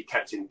has actually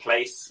kept in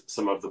place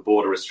some of the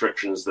border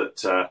restrictions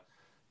that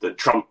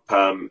Trump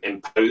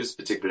imposed,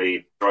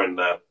 particularly during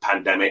the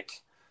pandemic.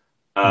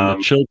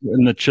 And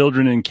the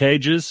children in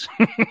cages.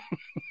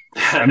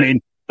 I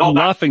mean, I'm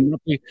laughing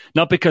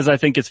not because I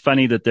think it's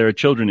funny that there are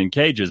children in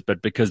cages,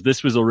 but because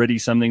this was already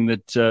something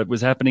that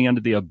was happening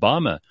under the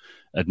Obama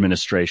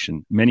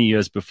administration many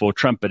years before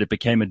Trump, but it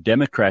became a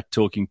Democrat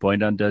talking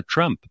point under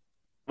Trump.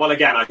 Well,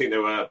 again, I think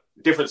there were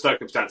different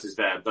circumstances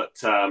there, but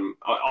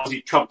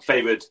obviously Trump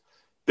favored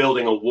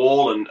building a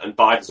wall, and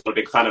Biden's not a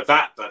big fan of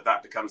that, but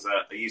that becomes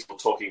a useful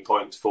talking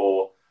point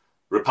for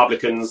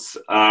Republicans.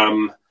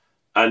 And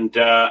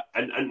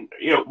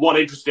one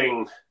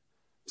interesting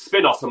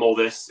spin-off from all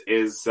this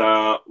is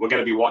we're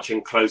going to be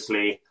watching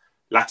closely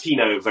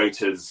Latino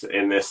voters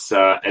in this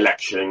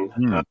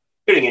election,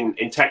 including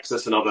in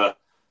Texas and other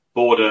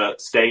border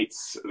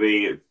states.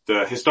 The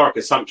historic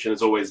assumption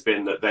has always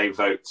been that they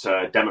vote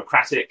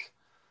Democratic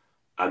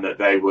and that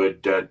they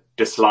would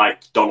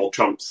dislike Donald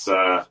Trump's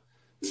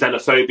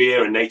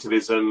xenophobia and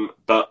nativism.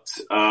 But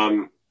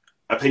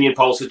opinion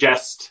polls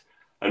suggest,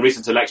 and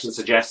recent elections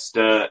suggest,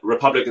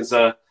 Republicans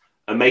are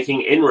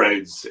making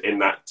inroads in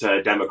that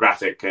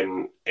demographic.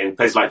 And in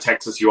places like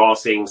Texas, you are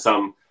seeing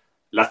some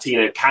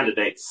Latino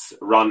candidates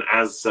run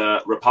as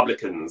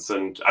Republicans.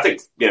 And I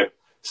think,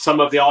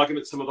 some of the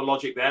argument, some of the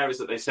logic there is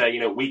that they say,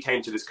 we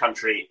came to this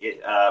country,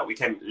 we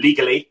came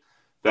legally,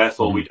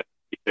 therefore we don't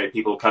appreciate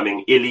people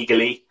coming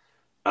illegally.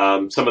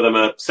 Some of them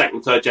are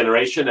second, third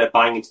generation. They're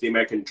buying into the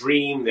American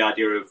dream, the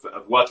idea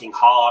of working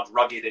hard,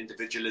 rugged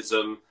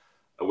individualism.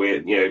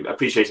 We're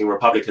appreciating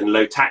Republican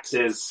low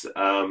taxes,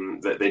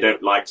 that they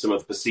don't like some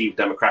of the perceived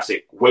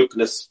democratic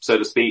wokeness, so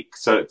to speak,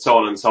 so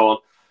on and so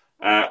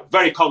on.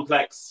 Very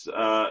complex.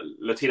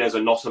 Latinos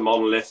are not a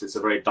monolith. It's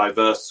a very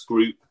diverse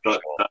group,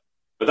 but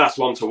that's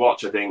one to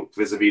watch, I think,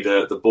 vis-a-vis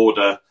the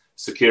border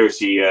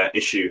security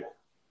issue.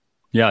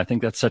 Yeah, I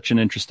think that's such an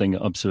interesting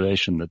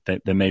observation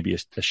that there may be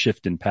a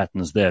shift in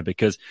patterns there,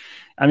 because,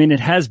 it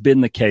has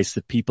been the case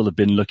that people have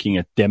been looking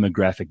at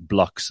demographic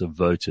blocks of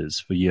voters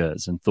for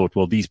years and thought,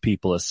 well, these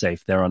people are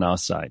safe. They're on our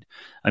side.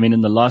 In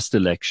the last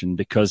election,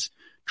 because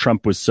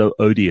Trump was so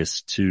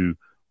odious to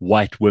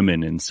white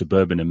women in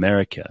suburban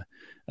America,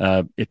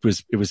 it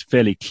was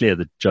fairly clear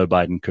that Joe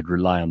Biden could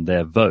rely on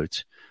their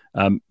vote.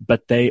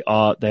 But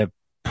they're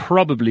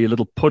probably a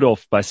little put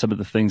off by some of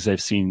the things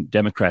they've seen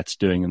Democrats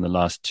doing in the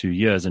last 2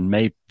 years, and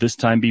may this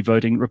time be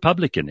voting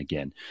Republican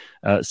again.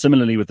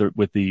 Similarly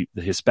with the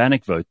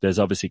Hispanic vote, there's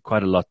obviously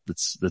quite a lot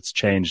that's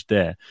changed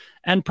there.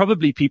 And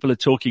probably people are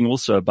talking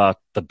also about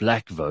the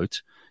black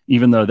vote,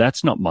 even though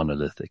that's not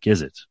monolithic,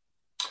 is it?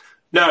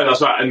 No,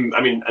 that's right.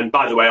 And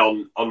by the way,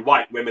 on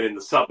white women in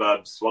the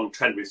suburbs, one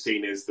trend we've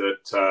seen is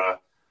that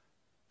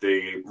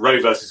the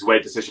Roe versus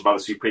Wade decision by the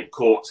Supreme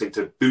Court seemed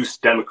to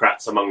boost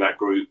Democrats among that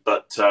group.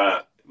 But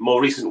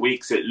more recent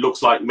weeks, it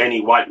looks like many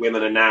white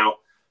women are now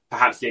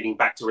perhaps leaning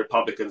back to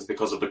Republicans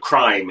because of the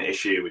crime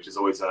issue, which is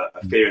always a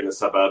fear in the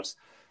suburbs.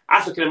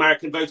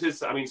 African-American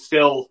voters,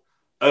 still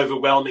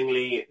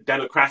overwhelmingly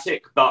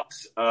Democratic, but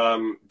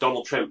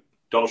Donald Trump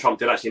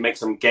did actually make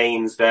some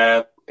gains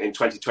there in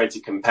 2020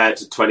 compared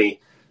to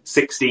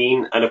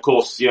 2016. And of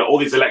course, all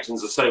these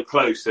elections are so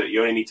close that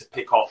you only need to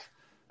pick off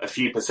a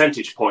few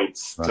percentage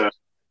points to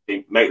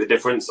make the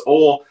difference,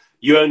 or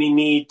you only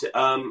need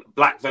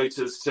black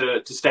voters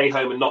to stay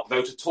home and not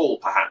vote at all,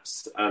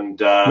 perhaps. And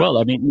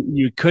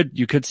you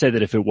could say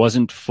that if it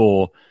wasn't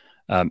for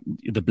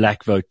the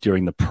black vote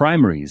during the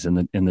primaries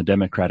in the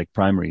Democratic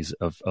primaries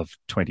of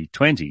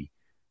 2020,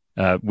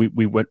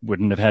 we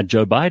wouldn't have had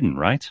Joe Biden,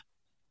 right?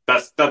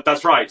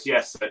 That's right.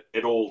 Yes,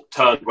 it all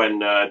turned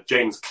when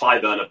James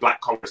Clyburn, a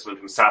black congressman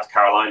from South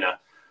Carolina,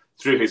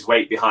 threw his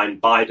weight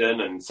behind Biden,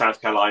 and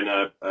South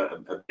Carolina,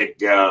 a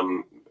big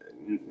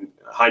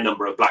high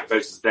number of black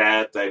voters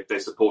there. They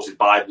supported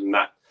Biden.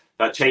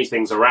 That changed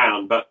things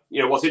around. But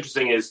what's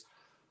interesting is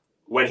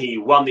when he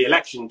won the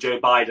election, Joe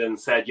Biden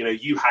said,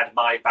 you had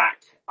my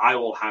back, I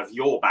will have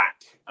your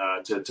back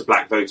to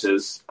black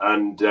voters.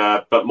 And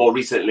but more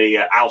recently,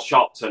 Al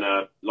Sharpton,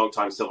 a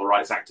longtime civil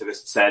rights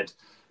activist, said,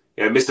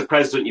 Mr.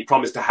 President, you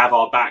promised to have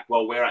our back.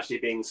 Well, we're actually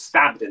being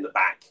stabbed in the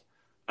back.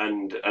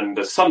 And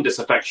there's some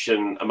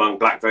disaffection among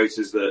black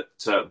voters that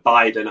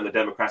Biden and the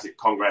Democratic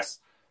Congress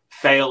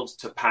failed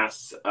to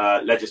pass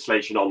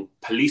legislation on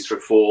police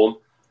reform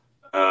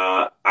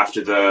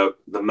after the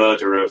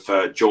murder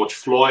of George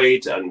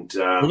Floyd. And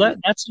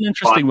that's an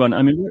interesting one.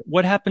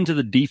 What happened to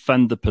the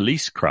defund the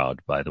police crowd,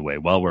 by the way,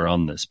 while we're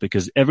on this?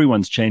 Because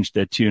everyone's changed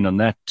their tune on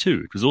that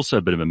too. It was also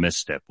a bit of a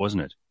misstep,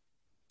 wasn't it?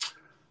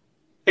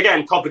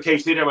 Again,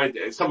 complicated.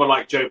 Someone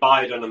like Joe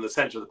Biden and the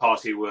center of the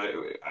party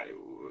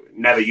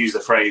never used the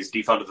phrase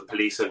defund the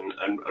police and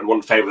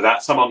wouldn't favor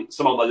that. Some on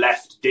the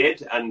left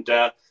did. And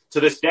to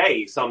this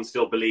day, some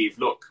still believe,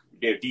 look,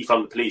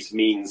 defund the police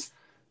means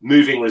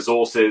moving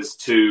resources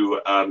to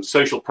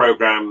social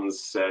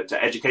programs,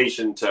 to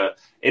education, to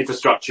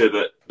infrastructure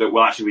that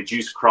will actually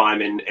reduce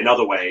crime in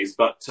other ways.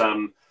 But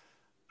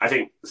I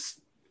think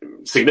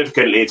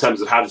significantly in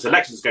terms of how this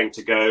election is going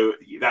to go,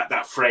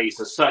 that phrase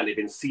has certainly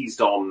been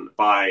seized on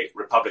by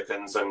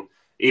Republicans. And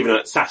even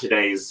at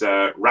Saturday's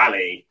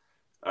rally,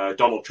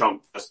 Donald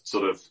Trump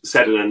sort of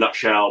said in a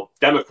nutshell,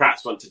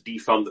 Democrats want to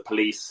defund the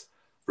police,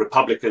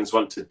 Republicans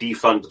want to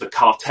defund the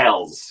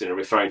cartels,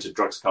 referring to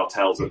drugs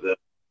cartels at the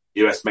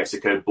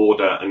US-Mexico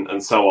border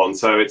and so on.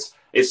 So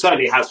it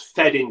certainly has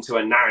fed into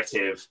a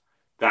narrative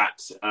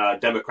that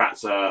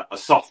Democrats are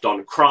soft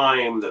on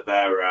crime, that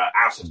they're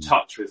out of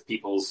touch with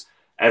people's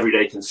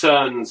everyday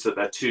concerns, that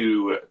they're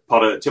too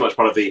much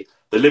part of the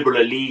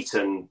liberal elite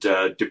and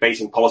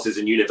debating policies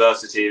in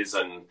universities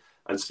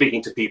and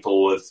speaking to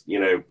people with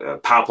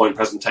PowerPoint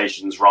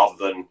presentations rather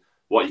than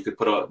what you could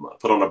put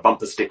on a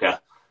bumper sticker.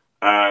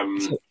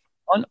 So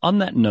on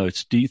that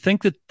note, do you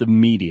think that the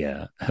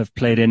media have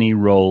played any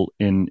role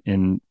in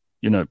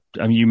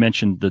you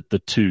mentioned that the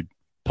two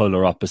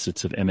polar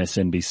opposites of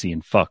MSNBC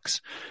and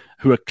Fox,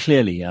 who are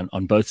clearly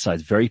on both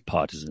sides very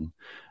partisan,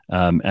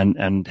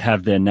 and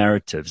have their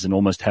narratives and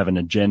almost have an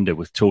agenda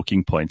with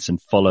talking points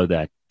and follow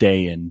that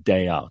day in,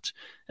 day out,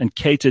 and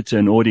cater to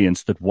an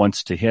audience that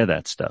wants to hear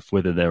that stuff,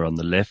 whether they're on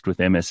the left with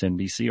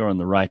MSNBC or on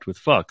the right with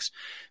Fox.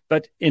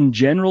 But in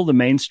general, the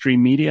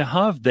mainstream media,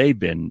 how have they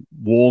been?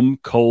 Warm,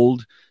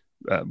 cold,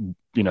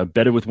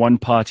 better with one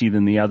party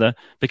than the other?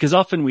 Because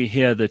often we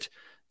hear that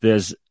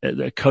there's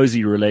a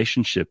cozy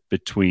relationship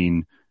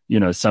between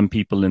some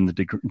people in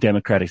the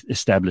Democratic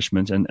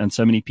establishment and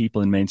so many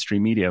people in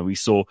mainstream media. We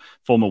saw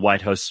former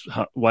White House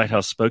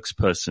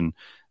spokesperson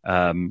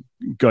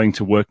going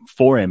to work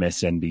for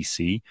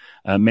MSNBC.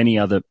 Many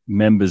other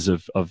members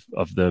of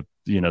the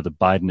the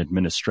Biden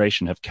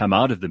administration have come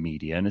out of the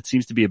media, and it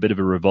seems to be a bit of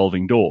a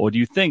revolving door. Or do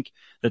you think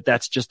that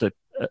that's just a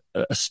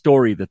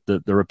story that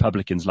the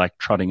Republicans like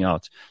trotting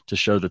out to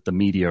show that the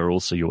media are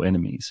also your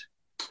enemies?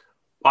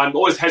 I'm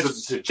always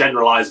hesitant to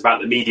generalize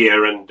about the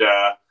media, and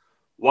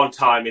one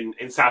time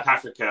in South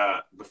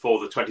Africa before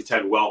the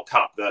 2010 World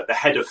Cup, the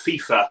head of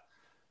FIFA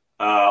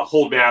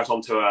hauled me out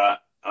onto a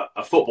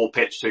football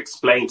pitch to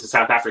explain to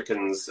South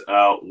Africans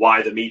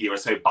why the media are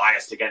so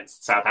biased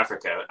against South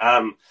Africa.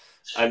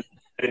 And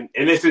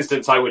in this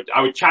instance, I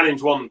would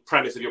challenge one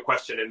premise of your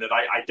question in that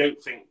I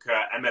don't think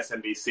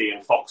MSNBC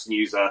and Fox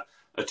News are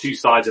two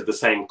sides of the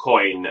same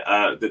coin.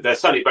 They're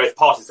certainly both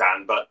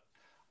partisan, but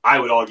I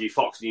would argue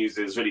Fox News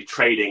is really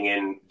trading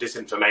in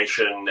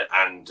disinformation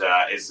and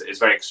is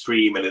very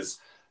extreme and is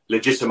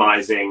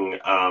legitimizing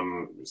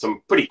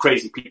some pretty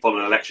crazy people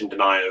and election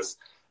deniers.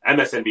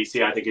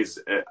 MSNBC, I think,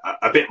 is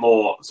a bit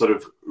more sort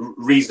of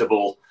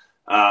reasonable.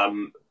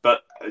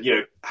 But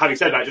having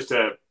said that, just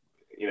to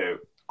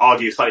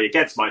argue slightly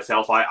against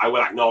myself, I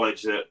will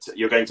acknowledge that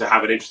you're going to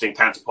have an interesting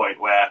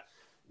counterpoint where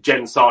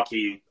Jen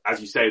Psaki,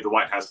 as you say, the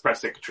White House press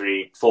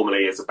secretary, formerly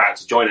is about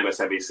to join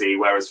MSNBC,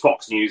 whereas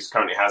Fox News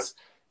currently has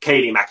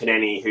Kayleigh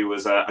McEnany, who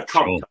was a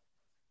Trump.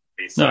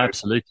 Sure. So no,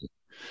 absolutely.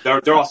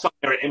 There are some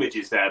mirror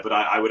images there, but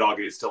I would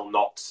argue it's still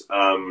not.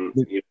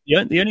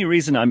 The only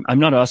reason I'm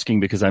not asking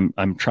because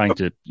I'm trying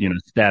to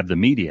stab the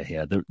media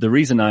here. The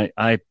reason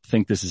I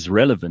think this is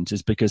relevant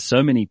is because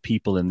so many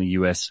people in the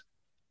US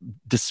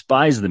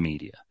despise the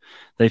media.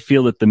 They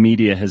feel that the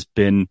media has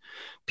been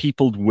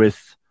peopled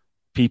with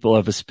people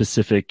of a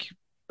specific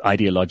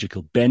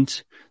ideological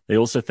bent. They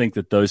also think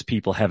that those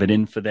people have it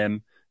in for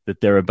them,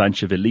 that they're a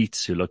bunch of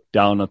elites who look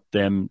down at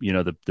them.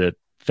 The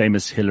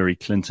famous Hillary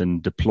Clinton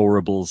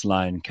deplorables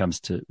line comes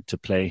to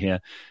play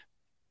here.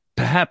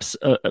 Perhaps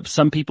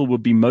some people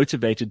would be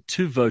motivated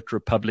to vote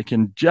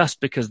Republican just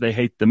because they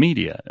hate the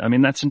media. I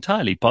mean, that's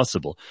entirely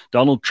possible.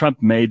 Donald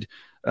Trump made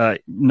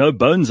no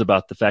bones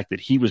about the fact that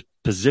he was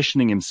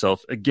positioning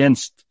himself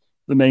against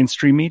the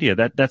mainstream media.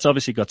 That's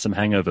obviously got some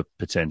hangover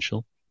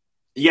potential.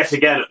 Yet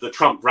again, at the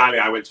Trump rally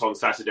I went to on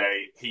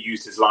Saturday, he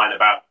used his line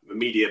about the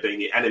media being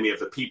the enemy of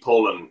the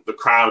people, and the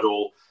crowd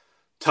all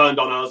turned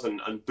on us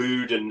and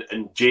booed and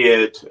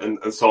jeered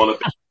and so on.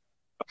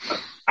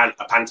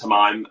 A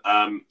pantomime.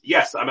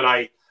 Yes, I mean,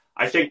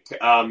 I think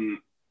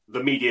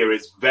the media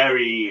is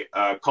very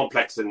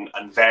complex and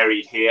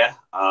varied here.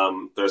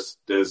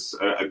 There's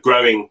a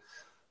growing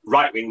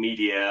right-wing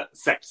media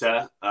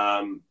sector,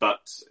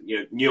 but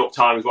New York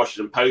Times,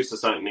 Washington Post are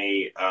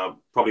certainly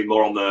probably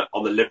more on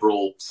the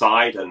liberal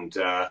side and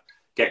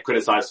get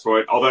criticized for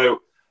it. Although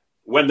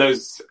when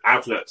those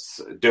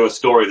outlets do a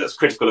story that's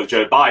critical of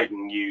Joe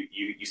Biden,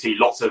 you see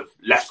lots of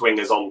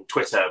left-wingers on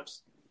Twitter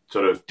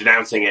sort of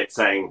denouncing it,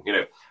 saying,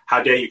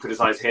 how dare you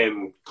criticize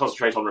him,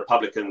 concentrate on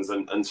Republicans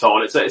and so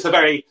on. It's a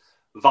very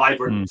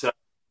vibrant,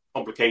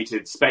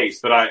 complicated space.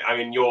 But I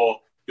mean, your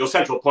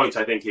central point,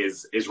 I think,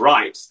 is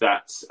right,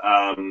 that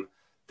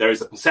there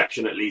is a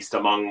perception, at least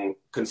among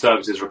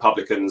conservatives,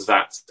 Republicans,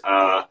 that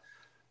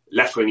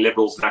left-wing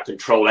liberals now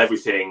control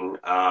everything,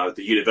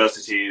 the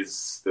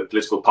universities, the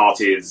political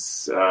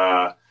parties,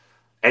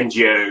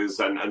 NGOs,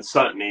 and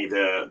certainly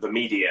the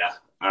media,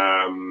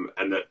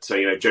 and that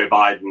Joe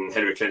Biden,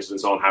 Hillary Clinton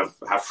and so on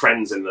have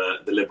friends in the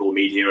liberal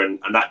media, and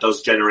that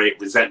does generate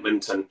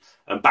resentment and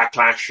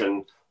backlash.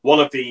 And one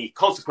of the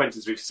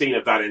consequences we've seen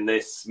of that in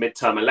this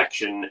midterm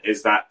election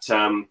is that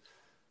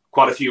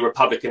quite a few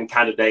Republican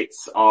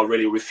candidates are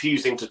really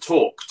refusing to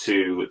talk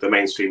to the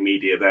mainstream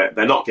media.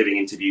 They're not giving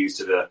interviews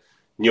to the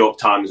New York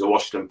Times or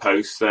Washington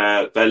Post.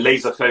 They're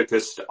laser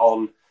focused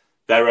on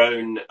their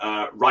own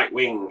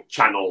right-wing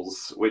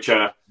channels, which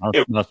are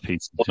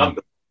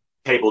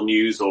cable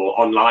news or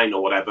online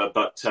or whatever.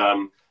 But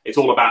it's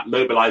all about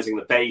mobilizing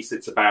the base.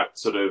 It's about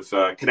sort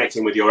of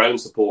connecting with your own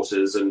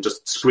supporters and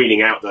just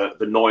screening out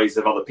the noise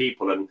of other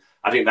people. And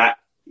I think that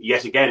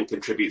yet again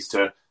contributes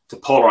to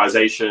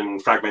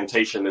polarization,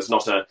 fragmentation. There's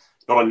not a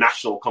not a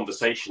national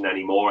conversation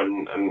anymore,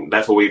 and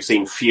therefore we've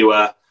seen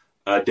fewer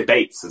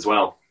debates as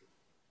well.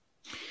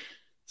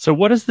 So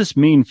what does this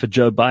mean for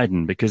Joe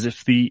Biden? Because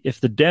if the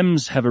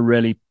Dems have a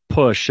really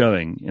poor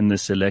showing in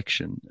this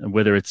election,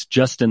 whether it's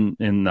just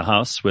in the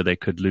House, where they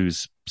could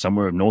lose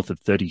somewhere north of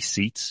 30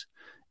 seats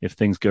if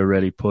things go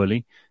really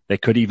poorly, they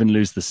could even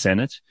lose the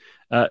Senate,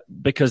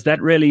 because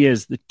that really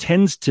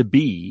tends to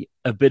be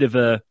a bit of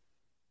a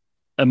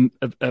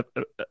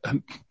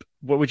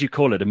what would you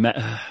call it?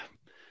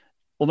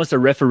 Almost a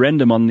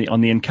referendum on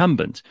the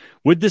incumbent.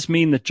 Would this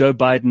mean that Joe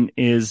Biden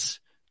is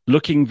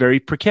looking very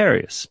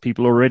precarious?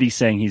 People are already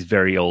saying he's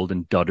very old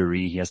and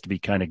doddery. He has to be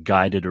kind of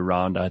guided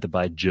around either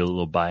by Jill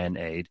or by an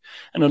aide.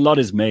 And a lot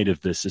is made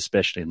of this,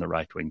 especially in the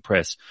right-wing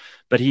press.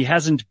 But he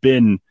hasn't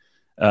been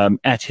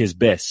at his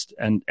best.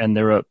 And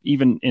there are,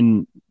 even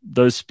in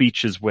those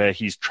speeches where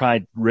he's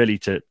tried really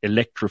to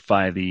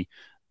electrify the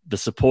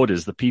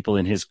supporters, the people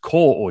in his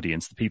core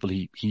audience, the people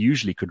he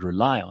usually could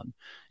rely on,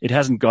 it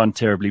hasn't gone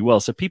terribly well.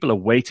 So people are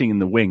waiting in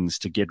the wings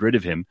to get rid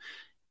of him.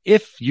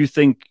 If you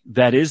think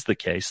that is the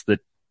case, that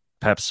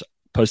perhaps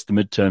post the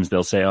midterms,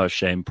 they'll say, oh,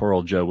 shame, poor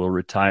old Joe, we'll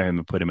retire him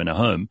and put him in a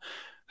home.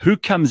 Who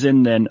comes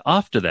in then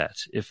after that,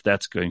 if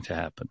that's going to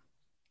happen?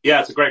 Yeah,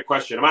 it's a great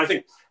question. I mean, I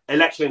think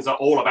elections are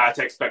all about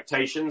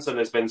expectations, and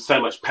there's been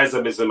so much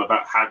pessimism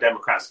about how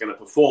Democrats are going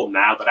to perform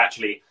now that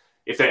actually,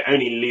 if they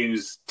only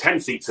lose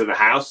 10 seats in the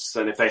House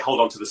and if they hold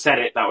on to the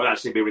Senate, that would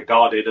actually be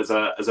regarded as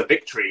a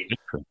victory.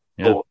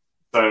 Yeah.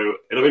 So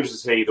it'll be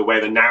interesting to see the way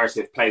the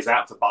narrative plays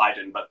out for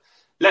Biden. But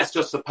let's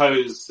just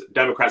suppose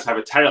Democrats have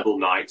a terrible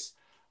night.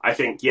 I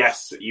think,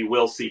 yes, you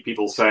will see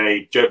people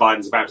say Joe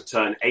Biden's about to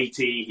turn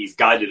 80. He's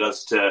guided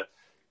us to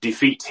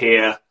defeat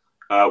here.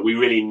 We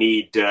really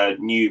need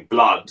new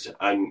blood.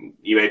 And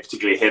you may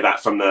particularly hear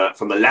that from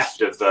the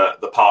left of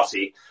the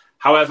party.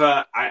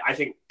 However, I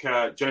think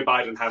Joe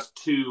Biden has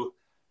two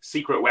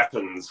secret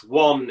weapons.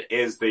 One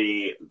is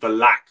the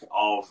lack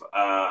of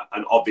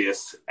an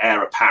obvious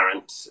heir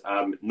apparent.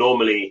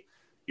 Normally,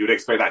 you would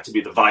expect that to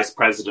be the vice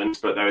president,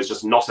 but there is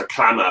just not a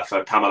clamor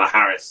for Kamala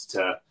Harris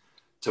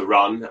to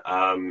run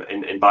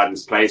in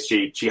Biden's place.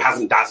 She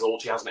hasn't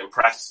dazzled. She hasn't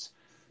impressed.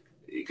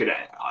 You could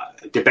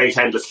debate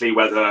endlessly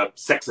whether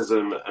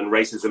sexism and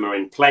racism are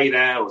in play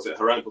there, or is it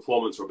her own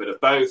performance, or a bit of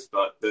both.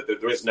 But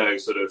there is no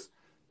sort of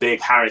big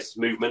Harris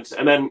movement.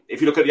 And then if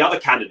you look at the other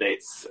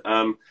candidates,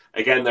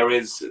 again, there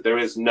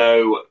is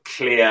no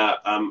clear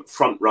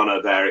front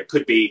runner there. It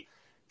could be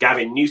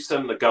Gavin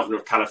Newsom, the governor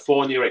of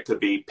California. It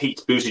could be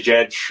Pete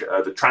Buttigieg,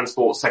 the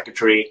transport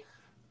secretary.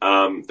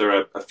 There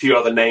are a few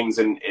other names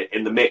in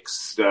the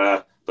mix,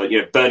 but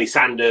Bernie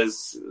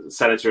Sanders,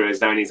 senator, is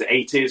now in his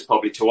 80s,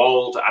 probably too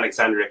old.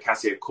 Alexandria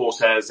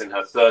Ocasio-Cortez in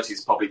her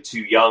 30s, probably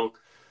too young.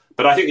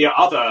 But I think the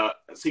other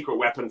secret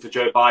weapon for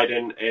Joe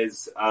Biden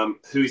is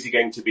who is he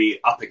going to be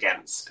up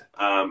against?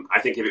 I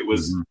think if it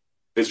was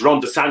it's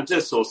Ron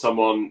DeSantis or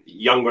someone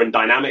younger and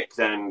dynamic,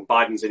 then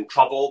Biden's in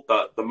trouble.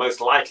 But the most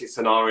likely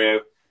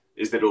scenario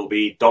is that it will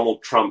be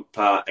Donald Trump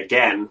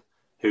again,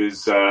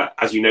 who's,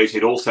 as you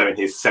noted, also in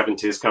his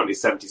 70s, currently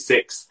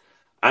 76.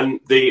 And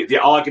the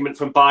argument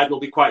from Biden will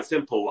be quite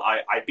simple.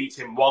 I beat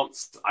him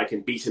once, I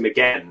can beat him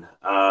again.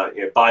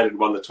 Biden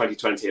won the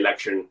 2020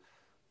 election.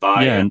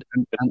 And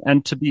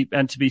to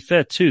be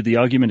fair too, the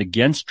argument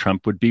against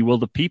Trump would be, well,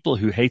 the people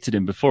who hated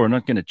him before are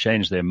not going to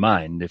change their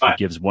mind if he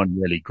gives one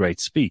really great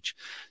speech.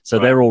 So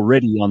they're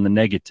already on the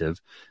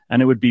negative,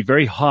 and it would be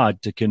very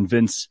hard to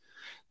convince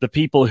the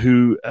people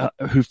who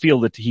feel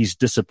that he's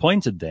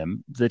disappointed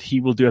them that he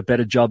will do a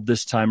better job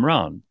this time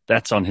round.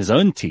 That's on his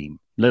own team,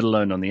 let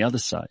alone on the other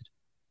side.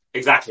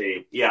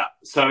 Exactly. Yeah.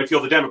 So if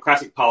you're the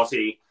Democratic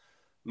Party,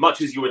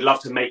 much as you would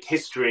love to make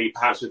history,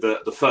 perhaps with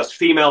the first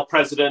female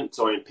president,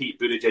 or in Pete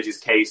Buttigieg's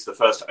case, the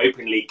first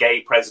openly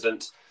gay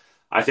president,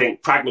 I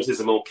think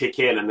pragmatism will kick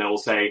in, and they'll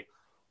say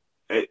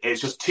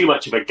it's just too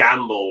much of a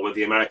gamble with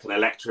the American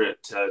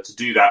electorate to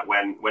do that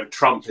when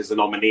Trump is the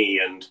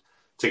nominee, and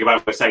to go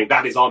back by saying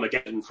that is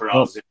Armageddon for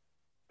us.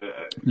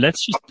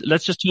 Let's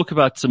just talk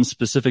about some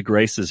specific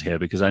races here,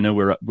 because I know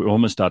we're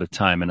almost out of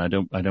time, and I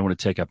don't want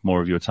to take up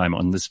more of your time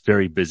on this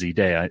very busy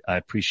day. I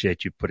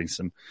appreciate you putting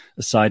some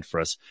aside for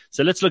us.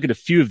 So let's look at a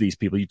few of these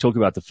people. You talk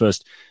about the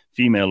first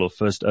female or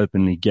first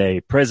openly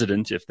gay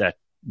president, if that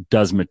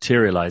does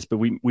materialize, but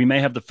we may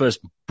have the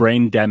first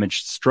brain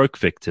damaged stroke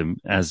victim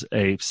as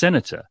a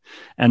senator.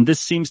 And this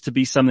seems to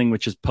be something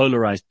which has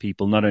polarized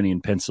people, not only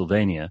in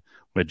Pennsylvania,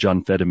 where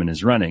John Fetterman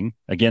is running,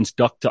 against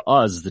Dr.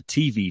 Oz, the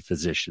TV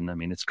physician. I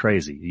mean, it's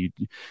crazy.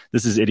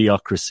 This is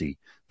Idiocracy,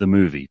 the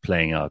movie,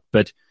 playing out.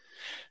 But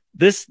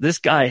this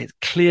guy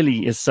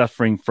clearly is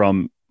suffering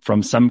from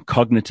some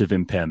cognitive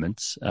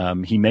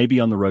impairments. He may be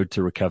on the road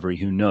to recovery,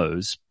 who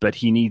knows, but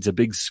he needs a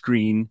big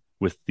screen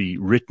with the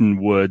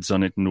written words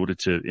on it in order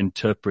to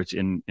interpret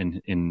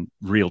in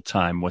real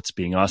time what's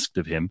being asked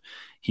of him.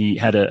 He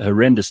had a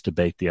horrendous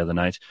debate the other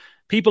night.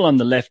 People on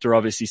the left are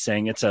obviously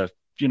saying it's a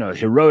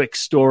heroic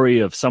story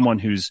of someone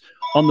who's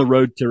on the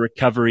road to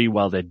recovery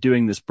while they're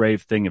doing this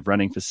brave thing of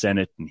running for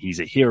Senate, and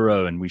he's a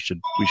hero and we should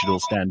all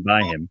stand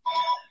by him.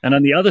 And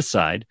on the other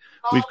side,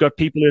 we've got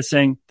people who are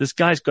saying this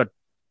guy's got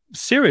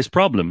serious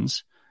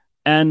problems.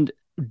 And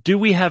do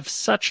we have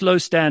such low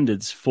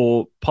standards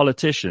for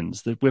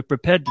politicians that we're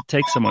prepared to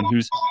take someone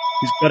who's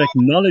got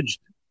acknowledged,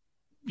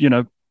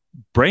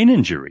 brain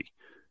injury?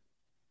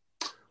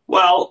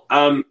 Well,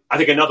 I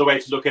think another way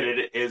to look at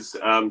it is,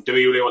 do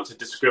we really want to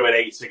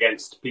discriminate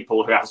against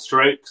people who have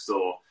strokes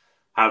or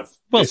have...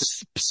 Well,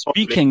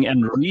 speaking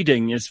and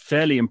reading is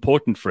fairly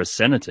important for a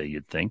senator,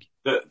 you'd think.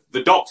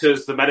 The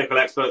doctors, the medical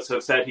experts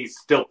have said he's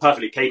still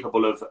perfectly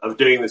capable of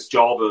doing this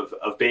job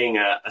of being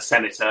a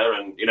senator.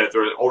 And,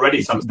 there are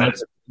already some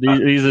senators.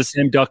 These are the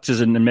same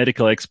doctors and the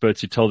medical experts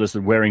who told us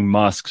that wearing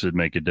masks would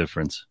make a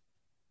difference.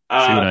 See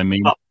what I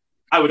mean? Well,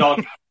 I would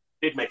argue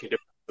it did make a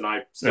difference, and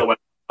I still wear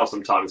masks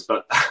sometimes.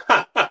 But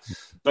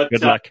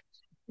good luck.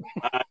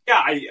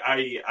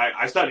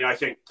 I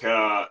think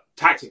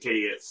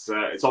tactically it's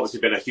obviously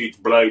been a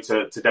huge blow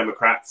to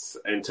Democrats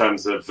in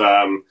terms of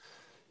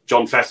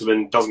John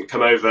Fetterman doesn't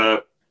come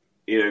over,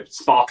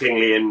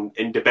 sparklingly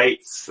in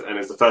debates, and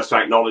is the first to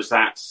acknowledge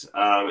that.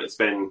 It's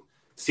been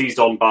seized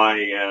on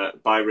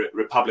by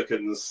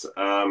Republicans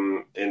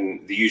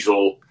in the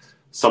usual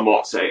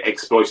somewhat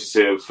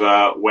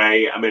exploitative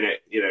way. I mean,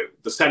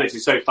 the Senate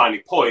is so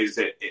finely poised.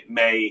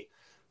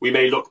 We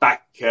may look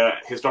back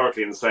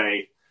historically and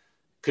say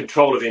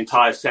control of the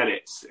entire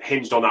Senate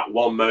hinged on that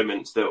one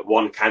moment that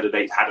one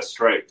candidate had a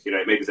stroke.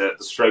 Maybe the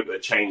stroke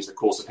that changed the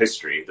course of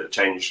history, that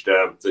changed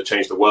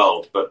the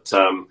world. But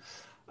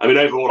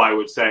overall, I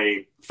would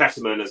say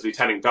Fetterman as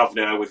lieutenant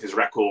governor with his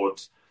record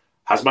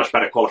has much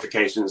better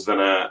qualifications than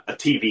a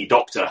TV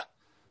doctor.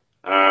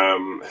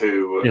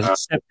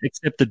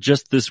 Except that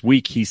just this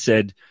week he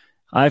said,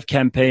 "I've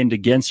campaigned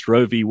against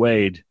Roe v.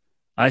 Wade.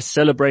 I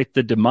celebrate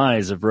the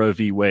demise of Roe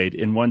v. Wade,"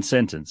 in one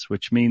sentence,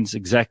 which means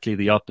exactly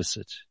the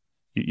opposite.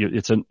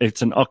 It's an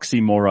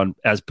oxymoron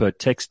as per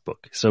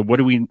textbook. So what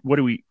do we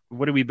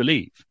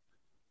believe?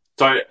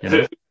 Sorry,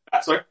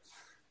 sorry.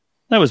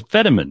 That was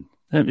Fetterman.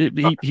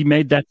 He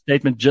made that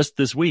statement just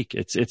this week.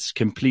 It's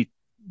complete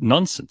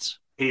nonsense.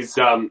 He's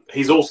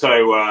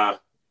also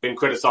been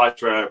criticised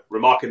for a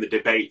remark in the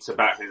debate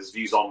about his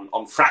views on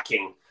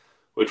fracking,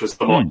 which was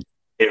somewhat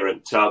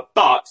incoherent.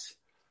 But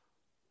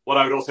what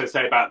I would also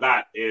say about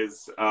that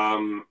is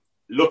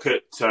look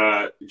at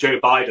Joe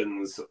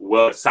Biden's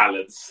word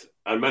salads,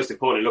 and most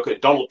importantly, look at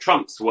Donald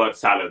Trump's word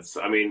salads.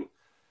 I mean,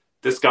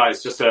 this guy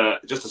is just a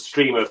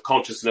stream of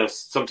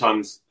consciousness,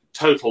 sometimes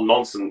total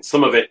nonsense,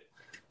 some of it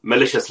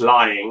malicious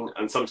lying,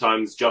 and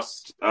sometimes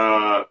just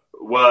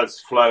words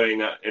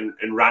flowing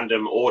in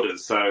random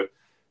orders. So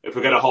if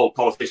we're going to hold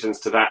politicians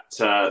to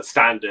that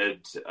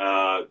standard,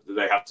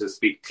 they have to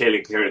speak clearly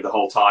and clearly the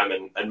whole time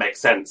and make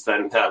sense.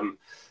 Then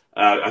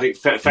I think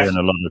we're in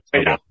a lot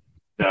of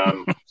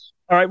trouble.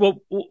 All right.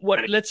 Well,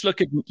 let's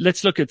look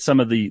at some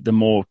of the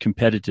more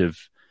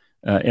competitive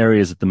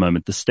areas at the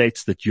moment, the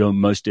states that you're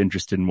most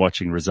interested in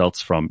watching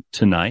results from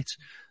tonight,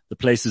 the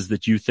places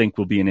that you think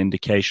will be an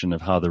indication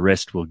of how the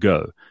rest will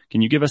go.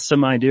 Can you give us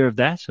some idea of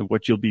that, of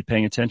what you'll be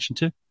paying attention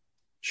to?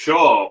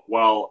 Sure.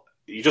 Well,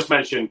 you just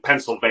mentioned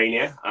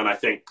Pennsylvania, and I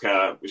think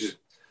which is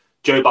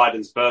Joe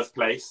Biden's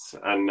birthplace,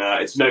 and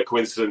it's no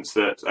coincidence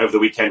that over the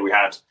weekend we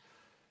had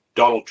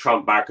Donald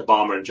Trump, Barack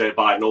Obama, and Joe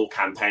Biden all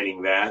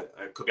campaigning there.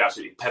 It could be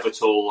absolutely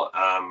pivotal.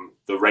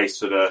 The race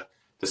for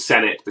the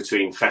Senate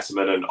between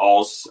Fetterman and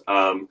Oz.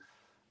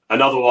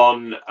 Another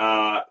one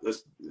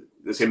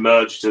that's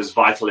emerged as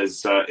vital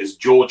is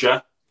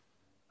Georgia.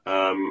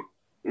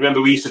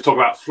 Remember, we used to talk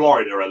about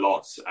Florida a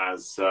lot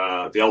as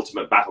the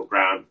ultimate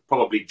battleground.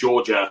 Probably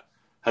Georgia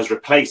has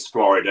replaced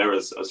Florida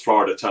as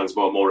Florida turns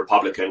more and more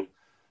Republican.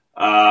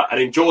 And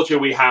in Georgia,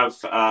 we have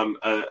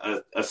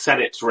a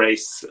Senate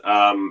race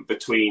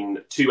between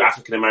two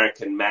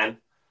African-American men,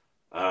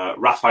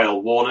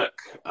 Raphael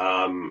Warnock,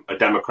 a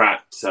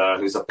Democrat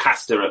who's a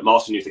pastor at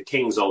Martin Luther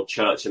King's old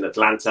church in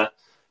Atlanta.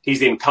 He's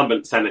the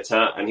incumbent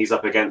senator, and he's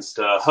up against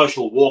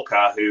Herschel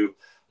Walker, who,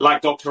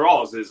 like Dr.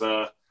 Oz, is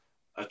a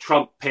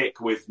Trump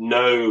pick with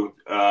no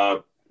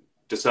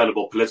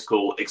discernible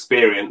political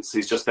experience.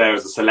 He's just there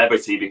as a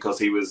celebrity because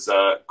he was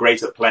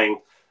great at playing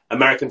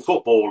American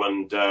football,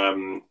 and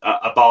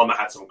Obama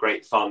had some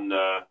great fun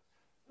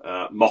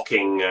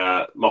mocking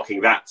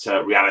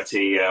that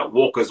reality.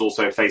 Walker's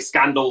also faced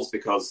scandals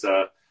because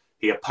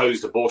he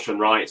opposed abortion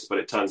rights, but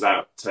it turns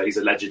out he's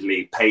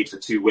allegedly paid for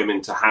two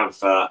women to have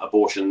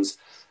abortions.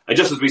 And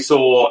just as we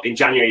saw in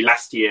January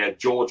last year,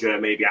 Georgia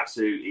may be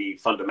absolutely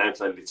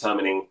fundamental in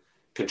determining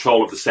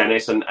control of the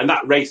Senate, and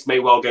that race may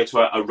well go to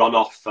a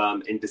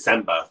runoff in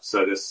December.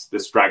 So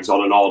this drags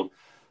on and on.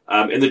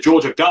 In the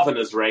Georgia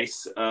governor's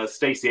race,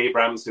 Stacey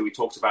Abrams, who we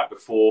talked about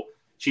before,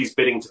 she's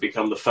bidding to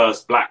become the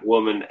first black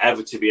woman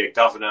ever to be a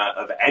governor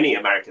of any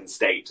American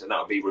state. And that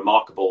would be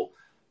remarkable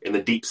in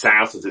the Deep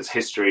South as its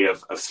history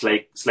of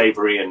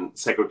slavery and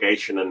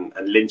segregation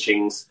and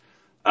lynchings.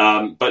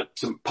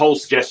 But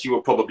polls suggest you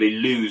will probably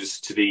lose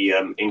to the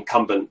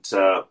incumbent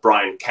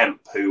Brian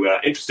Kemp, who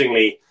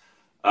interestingly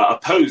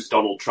opposed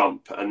Donald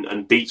Trump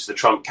and beat the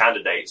Trump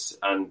candidates.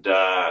 And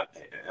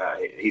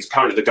he's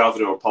currently the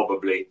governor, will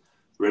probably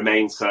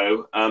remain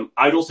so.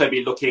 I'd also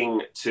be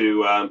looking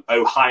to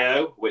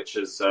Ohio, which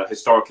has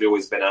historically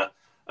always been a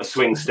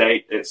swing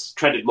state. It's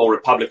trended more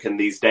Republican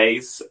these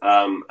days,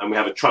 and we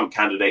have a Trump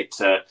candidate,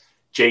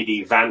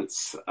 J.D.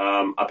 Vance,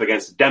 up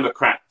against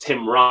Democrat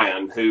Tim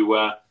Ryan, who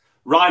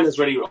Ryan has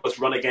really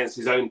run against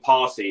his own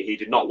party. He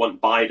did not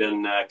want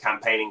Biden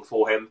campaigning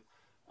for him.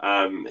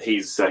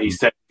 He said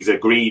he's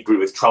agreed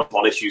with Trump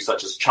on issues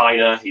such as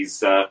China. He's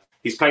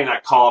playing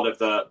that card of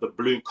the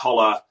blue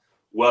collar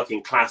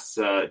working class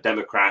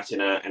Democrat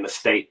in a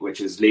state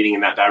which is leaning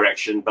in that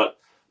direction. But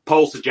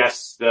polls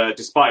suggest,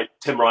 despite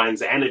Tim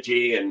Ryan's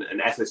energy and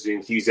efforts and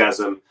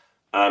enthusiasm,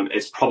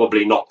 it's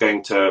probably not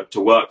going to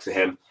work for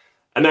him.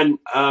 And then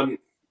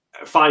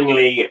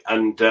finally,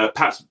 and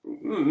perhaps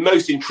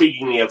most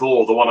intriguingly of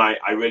all, the one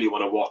I really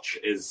want to watch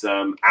is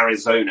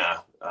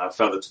Arizona,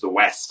 further to the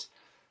west,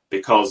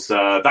 because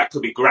that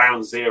could be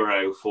ground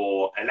zero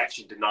for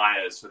election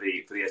deniers for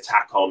the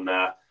attack on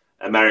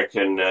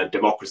American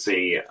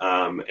democracy.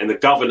 In the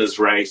governor's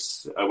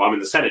race,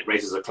 the Senate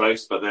races are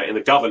close, but in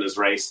the governor's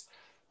race,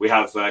 we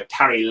have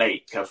Kari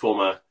Lake, a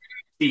former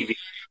TV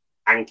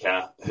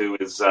anchor who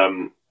is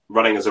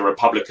running as a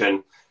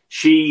Republican.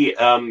 She's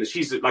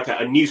like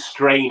a new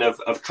strain of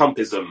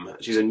Trumpism.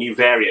 She's a new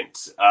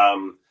variant,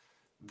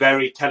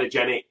 very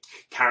telegenic,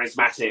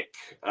 charismatic,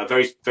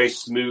 very, very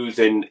smooth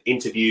in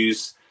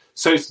interviews.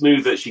 So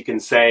smooth that she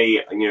can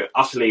say,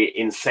 utterly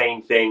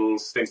insane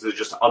things that are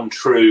just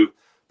untrue,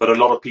 but a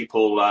lot of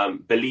people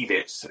believe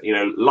it.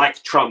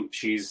 Like Trump,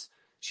 she's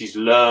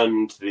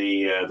learned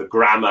the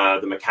grammar,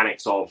 the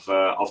mechanics of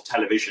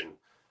television,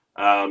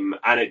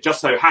 and it just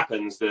so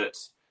happens that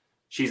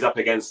she's up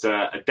against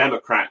a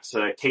Democrat,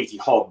 Katie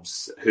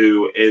Hobbs,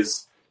 who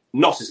is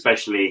not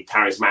especially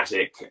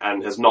charismatic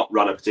and has not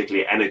run a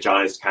particularly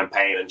energized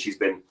campaign, and she's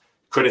been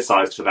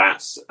criticized for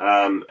that.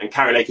 And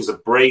Kari Lake is a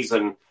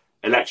brazen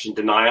election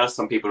denier.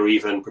 Some people are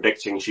even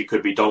predicting she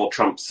could be Donald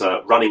Trump's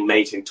running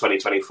mate in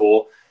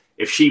 2024.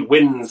 If she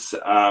wins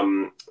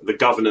the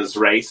governor's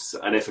race,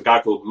 and if a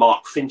guy called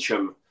Mark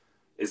Fincham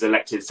is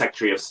elected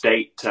Secretary of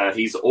State,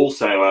 he's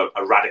also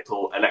a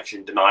radical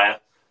election denier,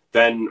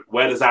 then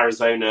where does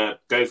Arizona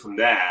go from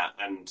there?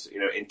 And,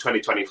 in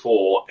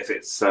 2024, if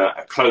it's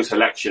a close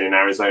election in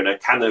Arizona,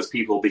 can those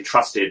people be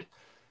trusted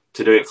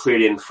to do it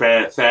freely and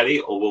fairly,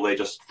 or will they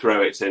just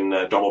throw it in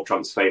Donald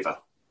Trump's favor?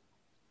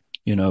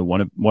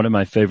 One of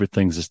my favorite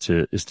things is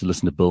to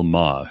listen to Bill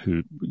Maher,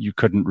 who you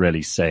couldn't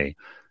really say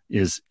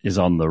is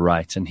on the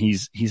right. And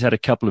he's had a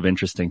couple of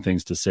interesting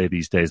things to say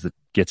these days that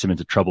gets him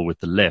into trouble with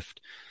the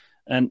left.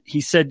 And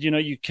he said,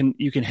 you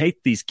can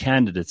hate these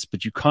candidates,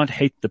 but you can't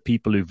hate the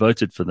people who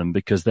voted for them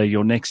because they're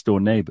your next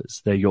door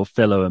neighbors. They're your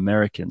fellow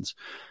Americans.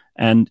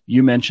 And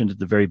you mentioned at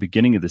the very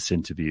beginning of this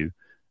interview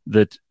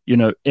that,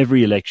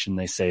 every election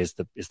they say is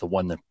the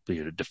one that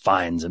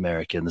defines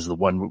America. And this is the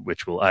one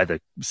which will either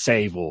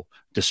save or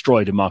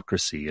destroy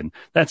democracy. And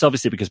that's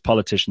obviously because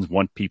politicians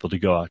want people to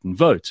go out and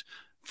vote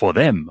for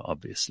them,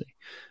 obviously.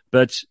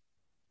 But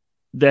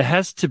there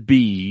has to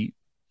be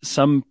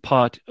some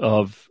part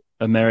of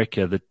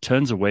America that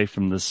turns away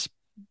from this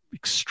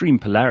extreme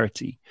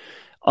polarity.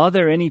 Are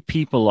there any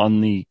people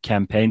on the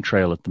campaign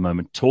trail at the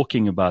moment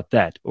talking about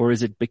that? Or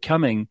is it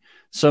becoming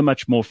so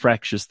much more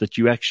fractious that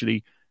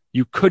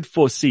you could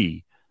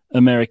foresee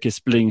America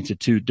splitting into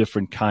two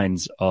different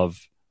kinds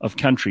of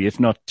country, if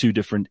not two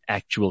different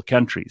actual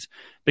countries?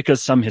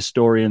 Because some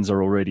historians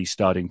are already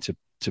starting to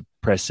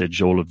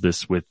presage all of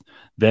this with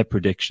their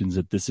predictions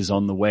that this is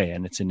on the way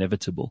and it's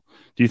inevitable.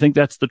 Do you think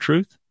that's the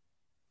truth?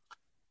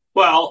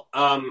 Well,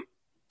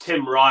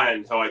 Tim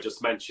Ryan, who I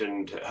just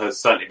mentioned, has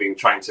certainly been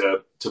trying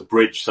to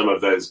bridge some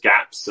of those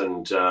gaps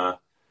and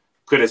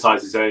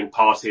criticize his own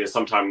party as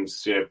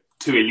sometimes too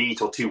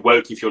elite or too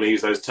woke, if you want to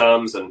use those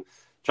terms, and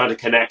trying to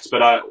connect.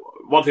 But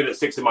one thing that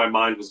sticks in my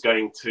mind was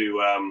going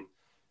to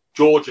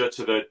Georgia,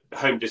 to the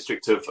home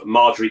district of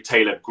Marjorie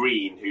Taylor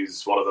Greene,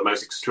 who's one of the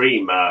most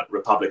extreme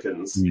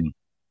Republicans. And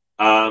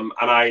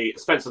I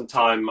spent some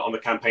time on the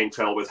campaign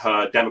trail with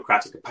her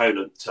Democratic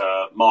opponent,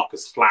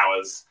 Marcus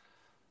Flowers,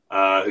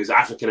 who's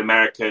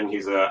African-American.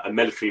 He's a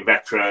military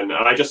veteran.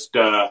 And I just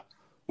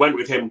went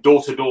with him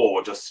door to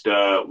door, just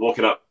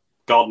walking up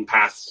garden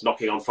paths,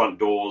 knocking on front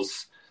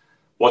doors,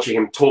 watching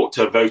him talk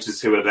to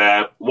voters who were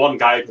there. One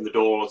guy opened the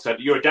door and said,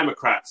 "You're a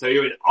Democrat, so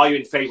are you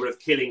in favor of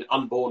killing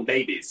unborn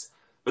babies?"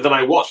 But then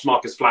I watched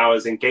Marcus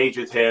Flowers engage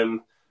with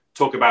him,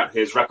 talk about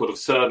his record of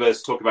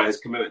service, talk about his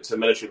commitment to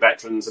military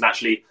veterans, and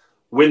actually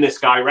win this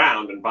guy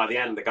round. And by the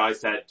end, the guy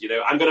said,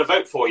 "I'm going to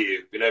vote for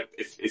you.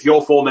 If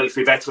you're for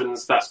military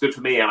veterans, that's good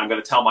for me, and I'm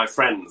going to tell my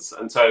friends."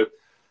 And so,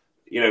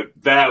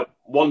 there,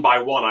 one by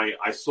one,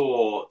 I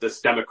saw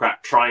this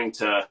Democrat trying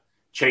to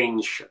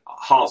change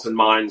hearts and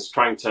minds,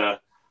 trying to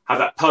have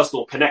that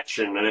personal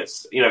connection. And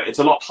it's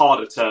a lot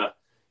harder to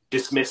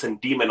dismiss and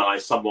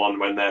demonize someone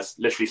when they're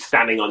literally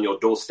standing on your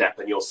doorstep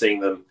and you're seeing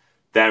them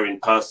there in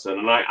person.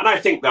 And I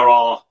think there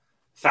are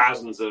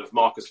thousands of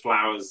Marcus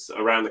Flowers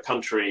around the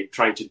country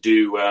trying to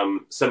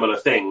do similar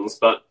things,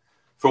 but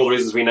for all the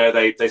reasons we know,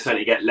 they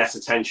certainly get less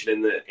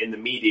attention in the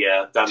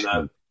media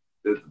than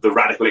the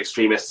radical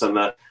extremists and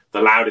the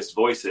loudest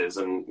voices,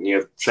 and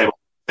same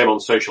on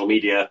social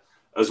media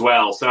as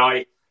well. So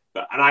I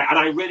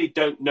really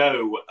don't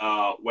know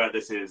where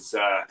this is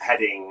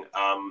heading.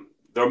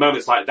 There are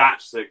moments like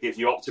that that give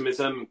you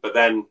optimism, but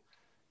then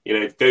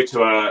go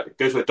to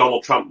a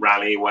Donald Trump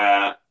rally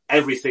where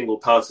every single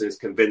person is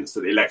convinced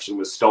that the election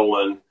was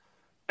stolen.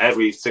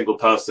 Every single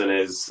person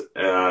is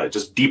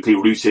just deeply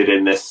rooted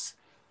in this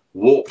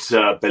warped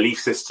belief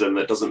system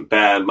that doesn't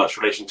bear much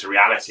relation to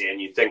reality.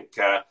 And you think,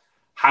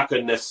 how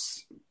can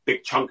this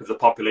big chunk of the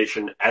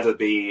population ever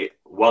be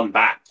won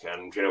back?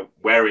 And,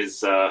 where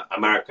is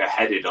America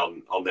headed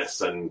on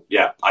this? And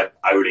I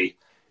really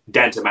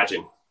daren't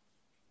imagine.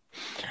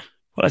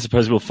 Well, I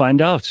suppose we'll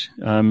find out.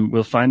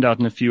 We'll find out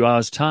in a few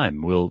hours'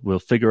 time. We'll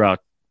figure out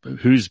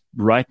who's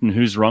right and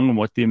who's wrong and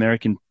what the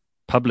American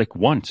public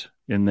want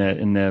in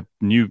their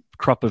new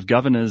crop of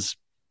governors,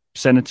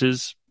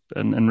 senators,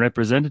 and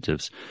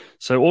representatives.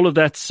 So all of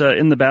that's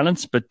in the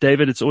balance. But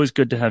David, it's always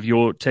good to have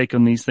your take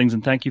on these things.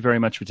 And thank you very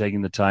much for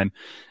taking the time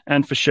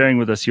and for sharing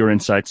with us your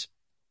insights.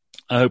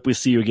 I hope we'll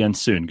see you again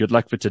soon. Good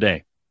luck for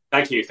today.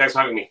 Thank you. Thanks for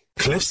having me.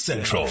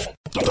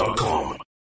 CliffCentral.com